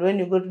 And when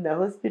you go to the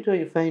hospital,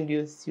 you find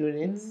your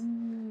students.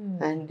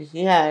 And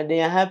yeah,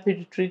 they are happy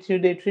to treat you.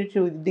 They treat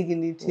you with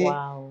dignity.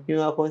 Wow.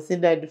 You are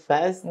considered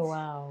first.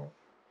 Wow.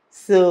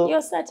 So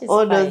You're satisfied.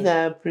 all those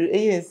are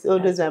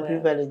those are well.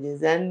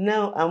 privileges. And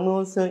now I'm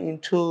also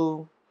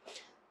into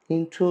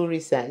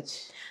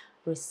research.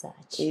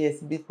 Research. Yes,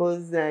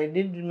 because I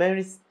did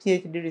my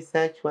PhD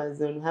research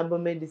was on herbal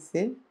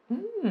medicine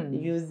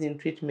used in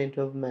treatment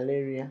of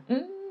malaria.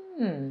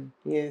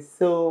 Yes,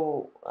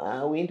 so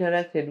we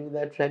interacted with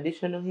the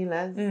traditional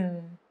healers.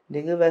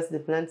 They gave us the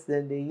plants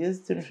that they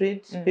used to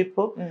treat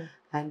people.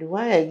 And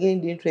why I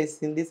gained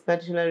interest in this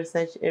particular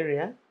research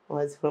area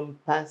was from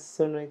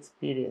personal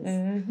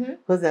experience.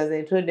 Because as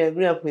I told you, I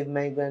grew up with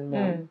my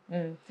grandma.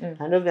 And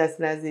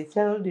obviously, as a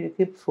child, you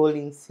keep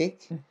falling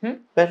sick.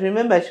 But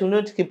remember, she will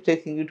not keep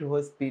taking you to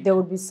hospital. There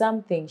would be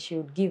something she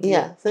would give you.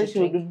 Yeah, so she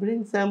would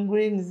bring some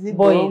greens,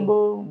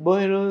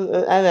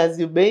 boil, others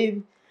you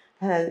bathe,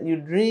 others you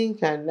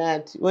drink, and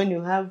that. When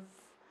you have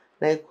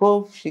like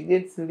cough, she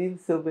gets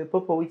leaves of a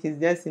pawpaw which is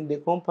just in the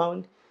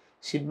compound.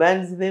 She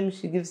burns them,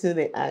 she gives you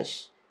the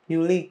ash.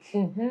 You lick.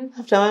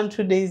 After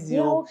 1-2 days,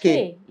 you're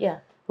okay. Yeah.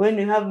 When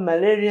you have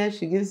malaria,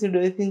 she gives you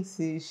those things.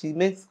 She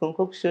makes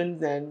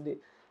concoctions and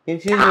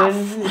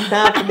infusions.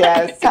 Tough, they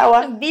are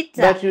sour. Bitter.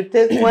 But you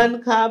take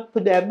 1 cup,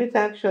 they are bitter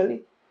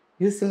actually.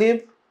 You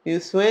sleep, you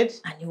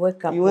sweat, and you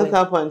wake up. You wake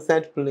up and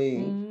start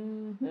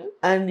playing.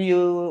 And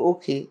you're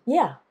okay.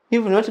 Yeah.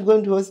 You've not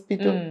gone to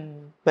hospital,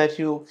 but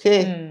you're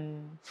okay.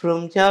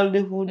 From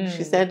childhood,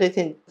 she started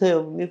taking care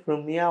of me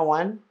from year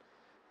 1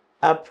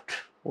 up to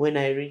when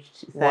I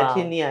reached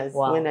 13 years,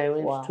 when I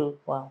went to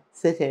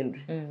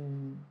secondary.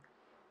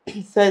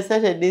 So I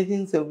started doing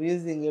things of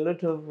using a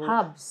lot of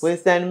herbs.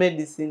 Western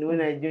medicine when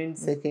I joined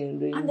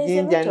secondary. And there's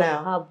ginger a lot now,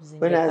 of herbs in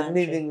when the I was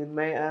country. living with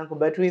my uncle.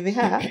 But with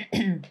her,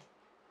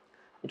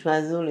 it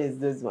was always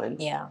those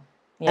ones. Yeah.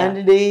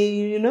 And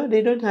they,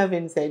 they don't have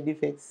any side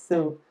effects.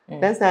 So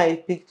that's how I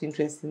picked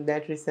interest in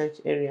that research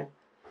area.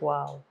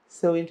 Wow.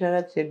 So we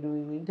interact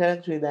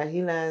with the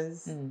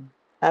healers.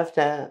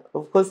 After,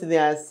 of course,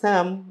 there are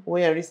some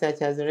where research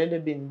has already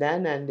been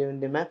done and they're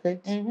on the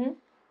market.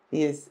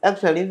 Yes,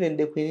 actually, even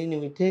the quinine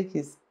we take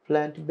is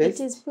plant-based.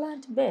 It is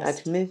plant-based.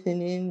 At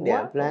methionine, they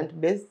are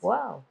plant-based.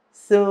 Wow.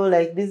 So,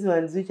 like these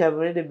ones which have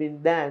already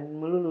been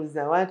done, Mululu,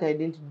 Zawat, I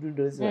didn't do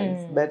those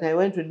ones. But I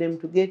went to them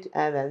to get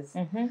others.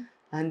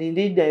 And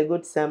indeed, I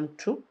got some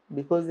too,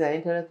 because I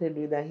interacted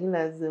with the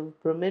healers of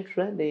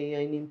Prometra, they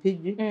are in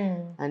Impiji,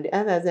 and the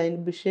others are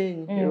in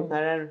Bushenyi,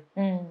 Rokararo.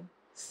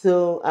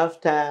 So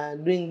after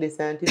doing the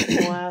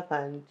scientific work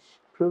and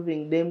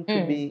proving them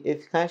to be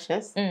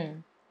efficacious,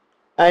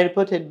 I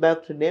reported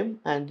back to them,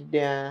 and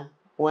they are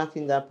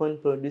working upon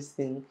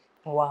producing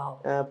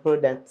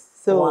products.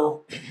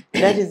 So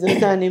that is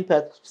also an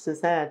impact to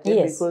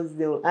society, because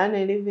they will earn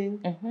a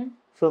living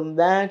from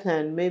that,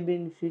 and maybe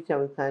in the future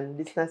we can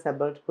discuss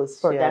about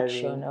cost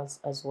production sharing.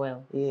 as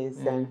well. Yes,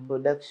 and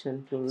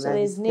production to so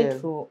there's need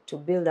to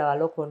build our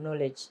local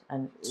knowledge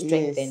and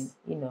strengthen,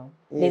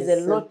 there's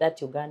a lot that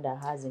Uganda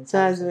has in terms of So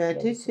as we are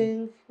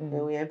teaching,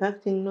 we are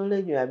impacting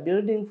knowledge, we are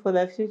building for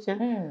the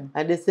future.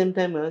 At the same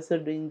time, we're also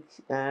doing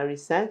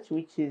research,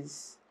 which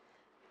is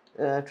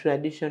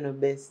traditional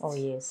based. Oh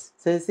yes.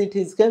 So it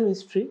is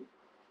chemistry.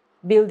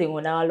 Building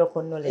on our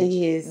local knowledge.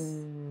 Yes.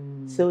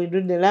 So we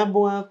do the lab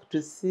work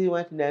to see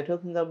what they are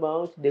talking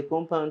about, the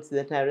compounds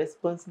that are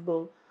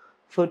responsible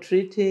for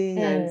treating,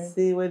 and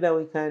see whether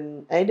we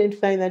can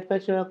identify that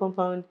particular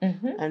compound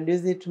and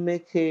use it to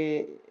make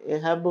a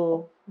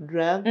herbal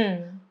drug,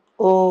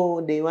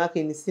 or they work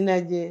in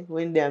synergy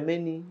when there are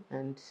many,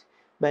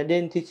 but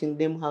then teaching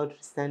them how to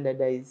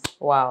standardize.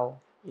 Wow.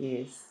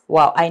 Yes.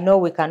 Wow, I know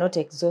we cannot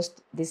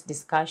exhaust this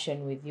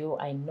discussion with you.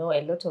 I know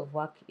a lot of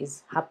work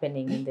is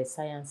happening in the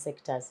science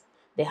sectors.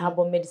 The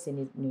herbal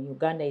medicine in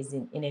Uganda is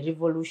in a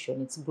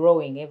revolution. It's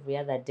growing every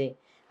other day.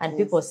 And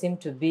people seem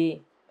to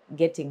be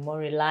getting more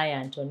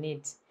reliant on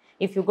it.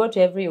 If you go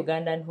to every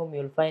Ugandan home,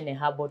 you'll find a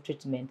herbal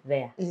treatment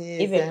there.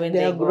 Yes, even and when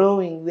they're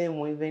growing them,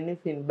 even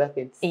if in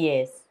buckets.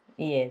 Yes,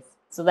 yes.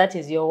 So that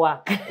is your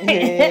work.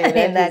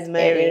 Yeah, that is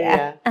my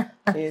area.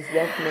 Yes,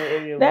 that's my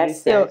area of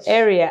That's your research.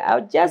 area. I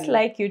would just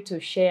like you to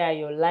share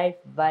your life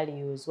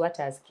values, what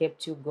has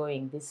kept you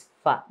going this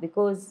far.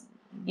 Because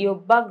your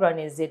background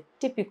is a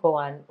typical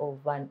one of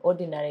an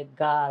ordinary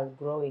girl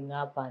growing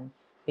up and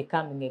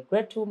becoming a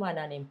great woman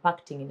and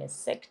impacting in a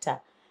sector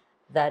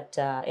that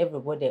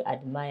everybody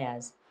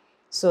admires.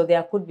 So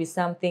there could be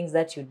some things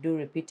that you do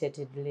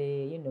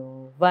repeatedly,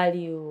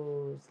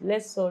 values,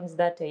 lessons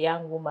that a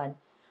young woman,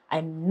 I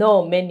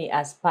know many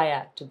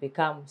aspire to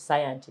become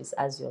scientists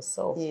as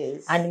yourself.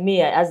 Yes. And me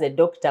as a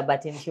doctor,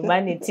 but in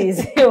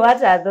humanities,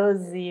 what are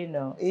those,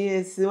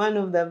 Yes, one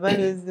of the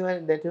values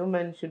that a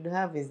woman should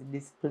have is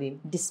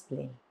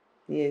discipline.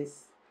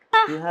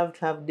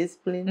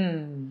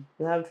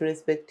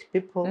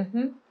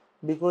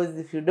 Because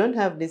if you don't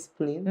have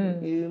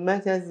discipline, you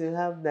much as you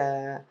have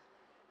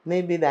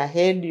maybe the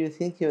head, you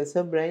think you're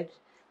so bright.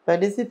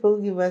 But these people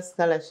who give us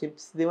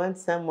scholarships, they want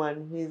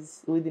someone who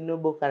is with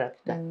noble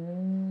character.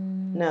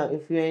 Now,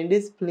 if you are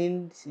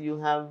indisciplined, you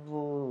have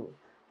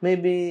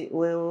maybe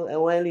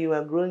while you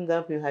are growing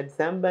up, you had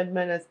some bad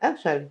manners.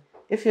 Actually,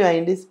 if you are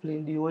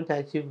indisciplined, you won't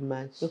achieve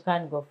much. You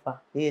can't go far.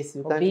 Yes,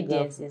 you Obedience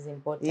can't go far. is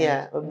important.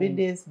 Yeah,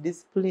 obedience,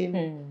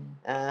 discipline,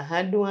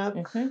 hard work,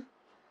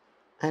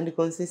 and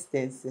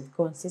consistency.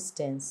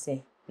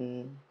 Consistency.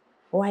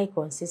 Why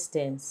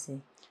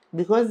consistency?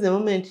 Because the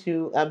moment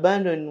you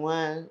abandon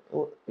one,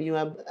 you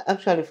are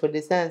actually, for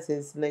the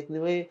sciences, like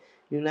the way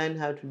you learn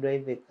how to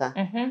drive a car,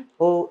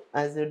 or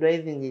as you're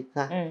driving a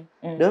car,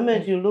 the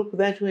moment you look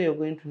that way, you're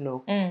going to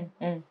knock.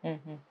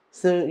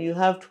 So you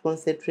have to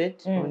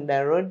concentrate on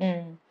the road,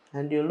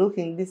 and you're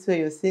looking this way,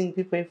 you're seeing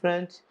people in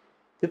front,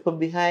 people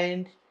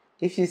behind.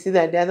 If you see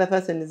that the other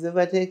person is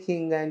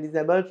overtaking and is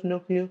about to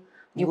knock you,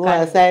 You go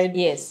can, aside.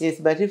 yes. Yes,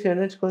 but if you're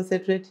not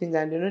concentrating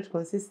and you're not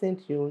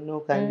consistent, you will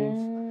knock and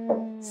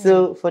leave.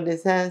 So for the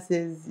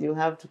sciences, you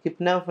have to keep.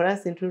 Now for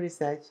us into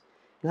research,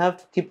 you have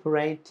to keep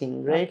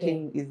writing.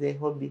 Writing is a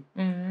hobby.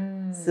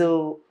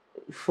 So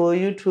for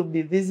you to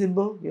be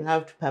visible, you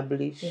have to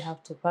publish. You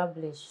have to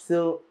publish.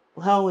 So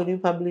how will you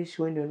publish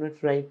when you're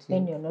not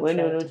writing? When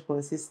you're not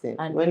consistent?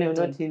 And when you're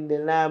not in the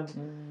lab?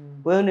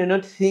 When you're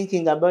not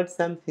thinking about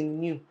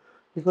something new?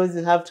 Because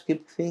you have to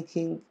keep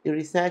thinking,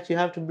 research, you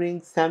have to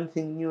bring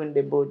something new on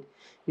the board.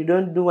 You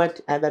don't do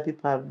what other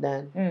people have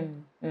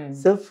done.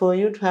 So for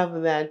you to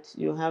have that,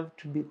 you have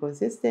to be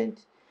consistent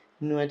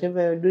in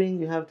whatever you're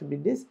doing. You have to be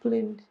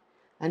disciplined,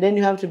 and then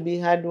you have to be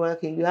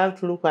hardworking. You have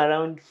to look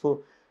around for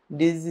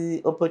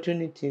these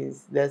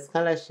opportunities, the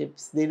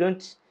scholarships. They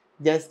don't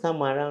just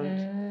come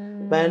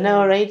around. But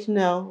now, right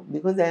now,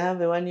 because I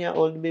have a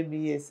 1-year-old baby,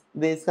 yes,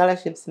 the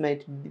scholarships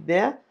might be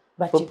there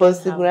for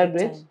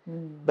postgraduate,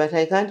 but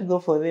I can't go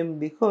for them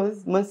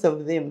because most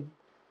of them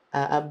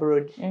are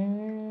abroad.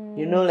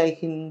 You know,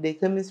 like in the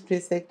chemistry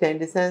sector, in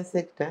the science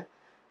sector,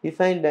 you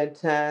find that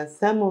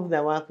some of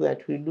the work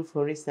that we do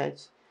for research,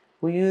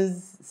 we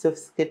use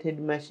sophisticated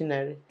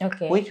machinery,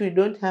 which we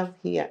don't have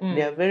here.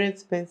 They are very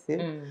expensive,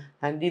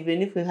 and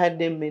even if we had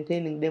them,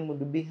 maintaining them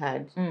would be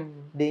hard.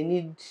 They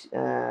need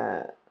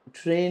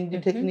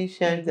trained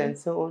technicians and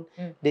so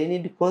on. They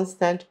need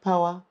constant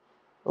power,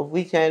 of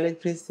which our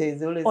electricity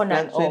is always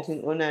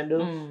fluctuating on and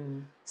off.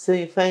 So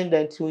you find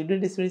that we do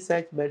this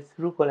research, but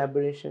through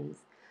collaborations.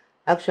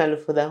 Actually,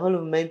 for the whole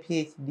of my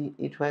PhD,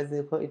 it was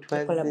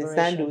a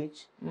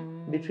sandwich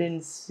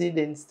between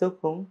Sweden,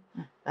 Stockholm,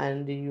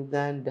 and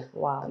Uganda,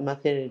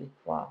 Makerere.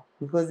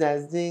 Because I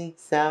was doing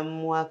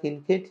some work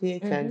in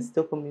KTH and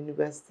Stockholm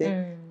University,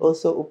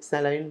 also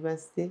Uppsala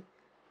University,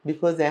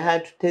 because I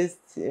had to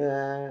test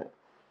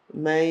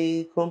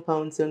my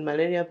compounds on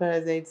malaria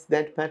parasites.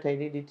 That part I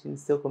did it in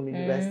Stockholm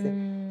University.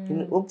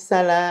 In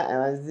Uppsala,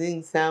 I was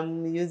using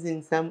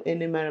some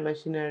NMR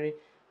machinery,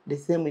 the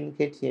same in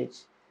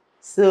KTH.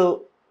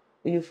 So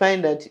you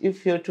find that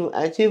if you're to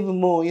achieve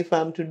more, if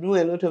I'm to do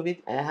a lot of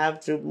it, I have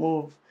to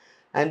move.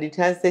 And it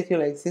has taken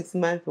you like 6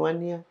 months,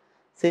 1 year.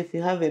 So if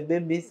you have a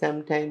baby,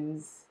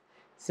 sometimes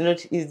it's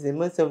not easy.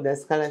 Most of the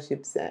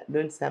scholarships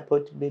don't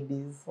support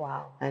babies.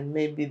 And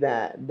maybe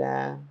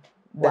the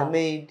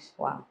maid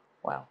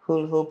who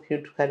will help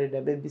you to carry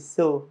the baby.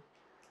 So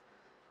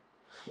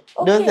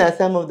those are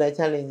some of the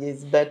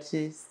challenges, but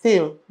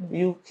still,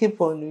 you keep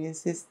on, you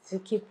insist. You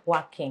keep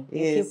working.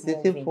 Yes, you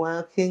keep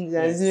working.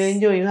 As you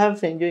enjoy, you have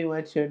to enjoy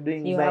what you're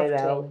doing. You have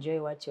to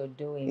enjoy what you're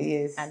doing.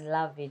 Yes. And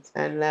love it.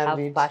 And love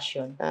it. Have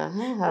passion.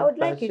 I would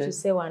like you to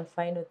say one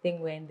final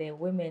thing. We're in the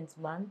Women's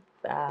Month.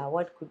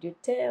 What could you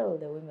tell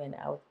the women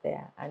out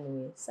there? And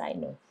we'll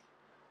sign off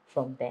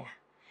from there.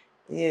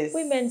 Yes.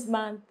 Women's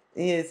Month.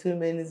 Yes,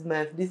 Women's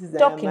Month. This is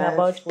talking our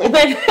month. About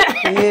women.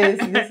 Yes,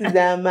 this is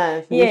our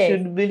month. Yes. We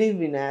should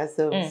believe in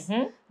ourselves.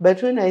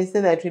 But when I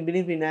say that we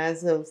believe in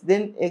ourselves,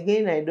 then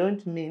again, I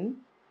don't mean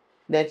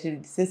that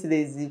since there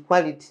is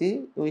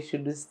equality, we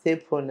should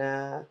step on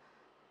our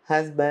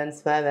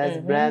husbands, fathers,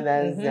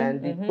 brothers,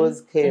 and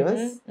cause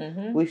chaos.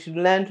 We should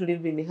learn to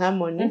live in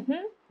harmony.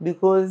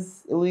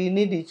 Because we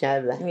need each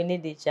other. We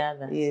need each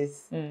other.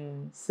 Yes.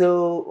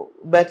 So,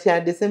 but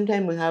at the same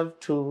time, we have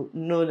to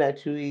know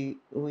that we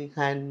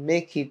can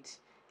make it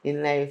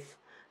in life,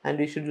 and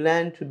we should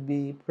learn to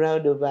be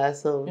proud of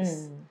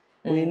ourselves.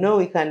 We know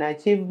we can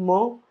achieve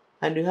more,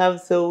 and we have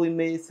so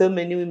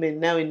many women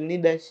now in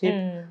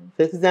leadership.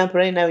 For example,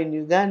 right now in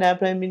Uganda,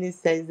 Prime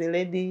Minister is a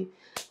lady,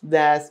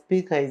 the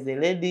Speaker is a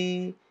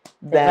lady,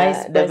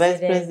 the Vice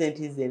President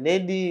is a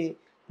lady.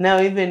 Now,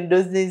 even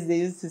those days, they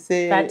used to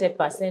say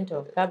 30%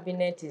 of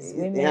cabinet is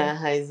women.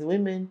 Yeah, is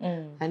women.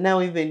 And now,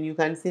 even you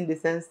can see in the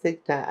science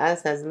sector,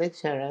 us as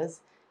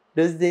lecturers,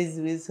 those days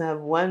we used to have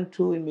 1,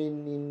 2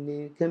 women in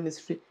the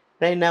chemistry.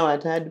 Right now,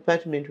 at our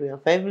department, we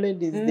have 5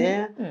 ladies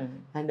there,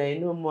 and I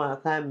know more are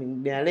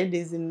coming. There are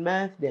ladies in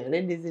math, there are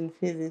ladies in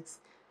physics.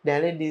 There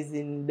are ladies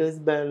in those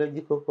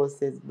biological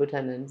courses,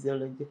 botany and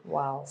zoology.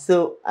 Wow.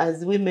 So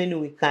as women,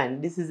 we can.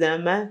 This is our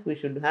month. We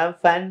should have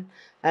fun,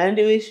 and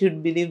we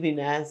should believe in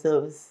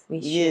ourselves.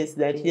 Yes,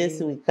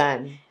 we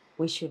can.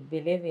 We should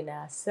believe in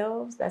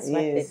ourselves. That's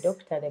what the Yes.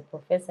 doctor, the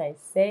professor is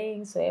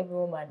saying. So every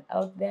woman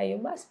out there, you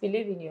must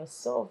believe in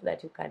yourself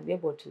that you can be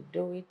able to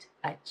do it,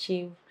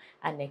 achieve,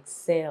 and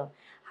excel.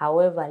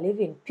 However, live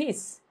in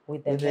peace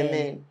with the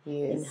men,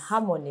 yes. in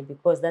harmony,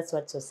 because that's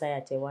what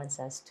society wants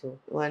us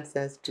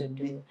to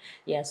do.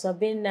 Yeah, so I've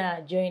been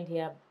joined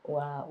here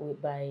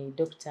by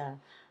Dr.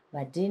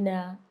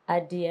 Madina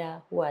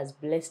Adia, who has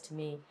blessed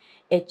me,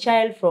 a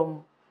child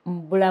from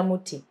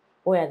Mbulamuti,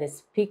 where the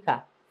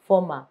speaker,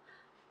 former,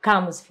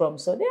 comes from.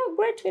 So they are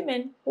great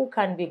women who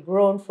can be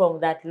grown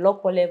from that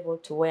local level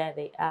to where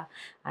they are,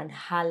 and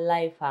her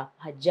life,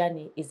 her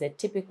journey is a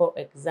typical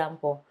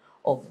example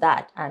of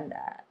that. And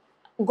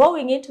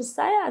going into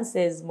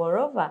sciences,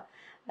 moreover,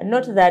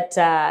 not that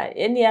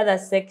any other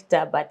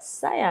sector, but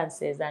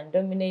sciences, and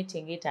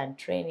dominating it and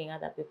training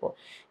other people.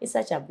 It's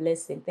such a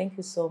blessing. Thank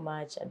you so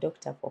much,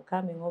 Doctor, for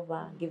coming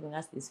over, giving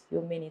us these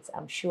few minutes.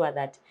 I'm sure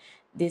that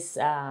this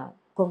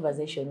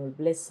conversation will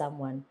bless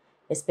someone,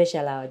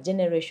 especially our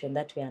generation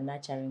that we are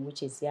nurturing,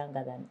 which is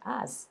younger than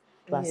us,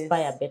 to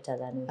aspire better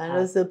than we have. And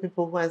also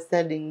people who are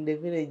studying in the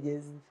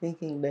villages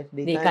thinking that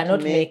they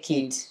cannot make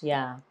it.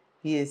 Yeah.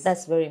 Yes.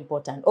 That's very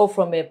important. Or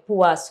from a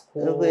poor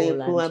school.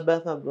 A poor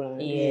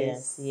background.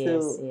 Yes.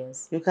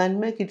 You can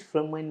make it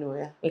from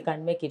anywhere. You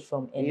can make it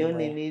from anywhere. You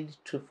only need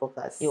to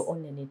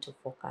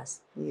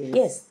focus.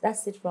 Yes,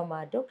 that's it from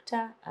our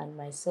doctor and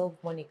myself,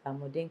 Monica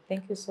Amoding.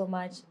 Thank you so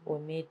much. We'll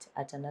meet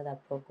at another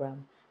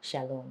program.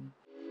 Shalom.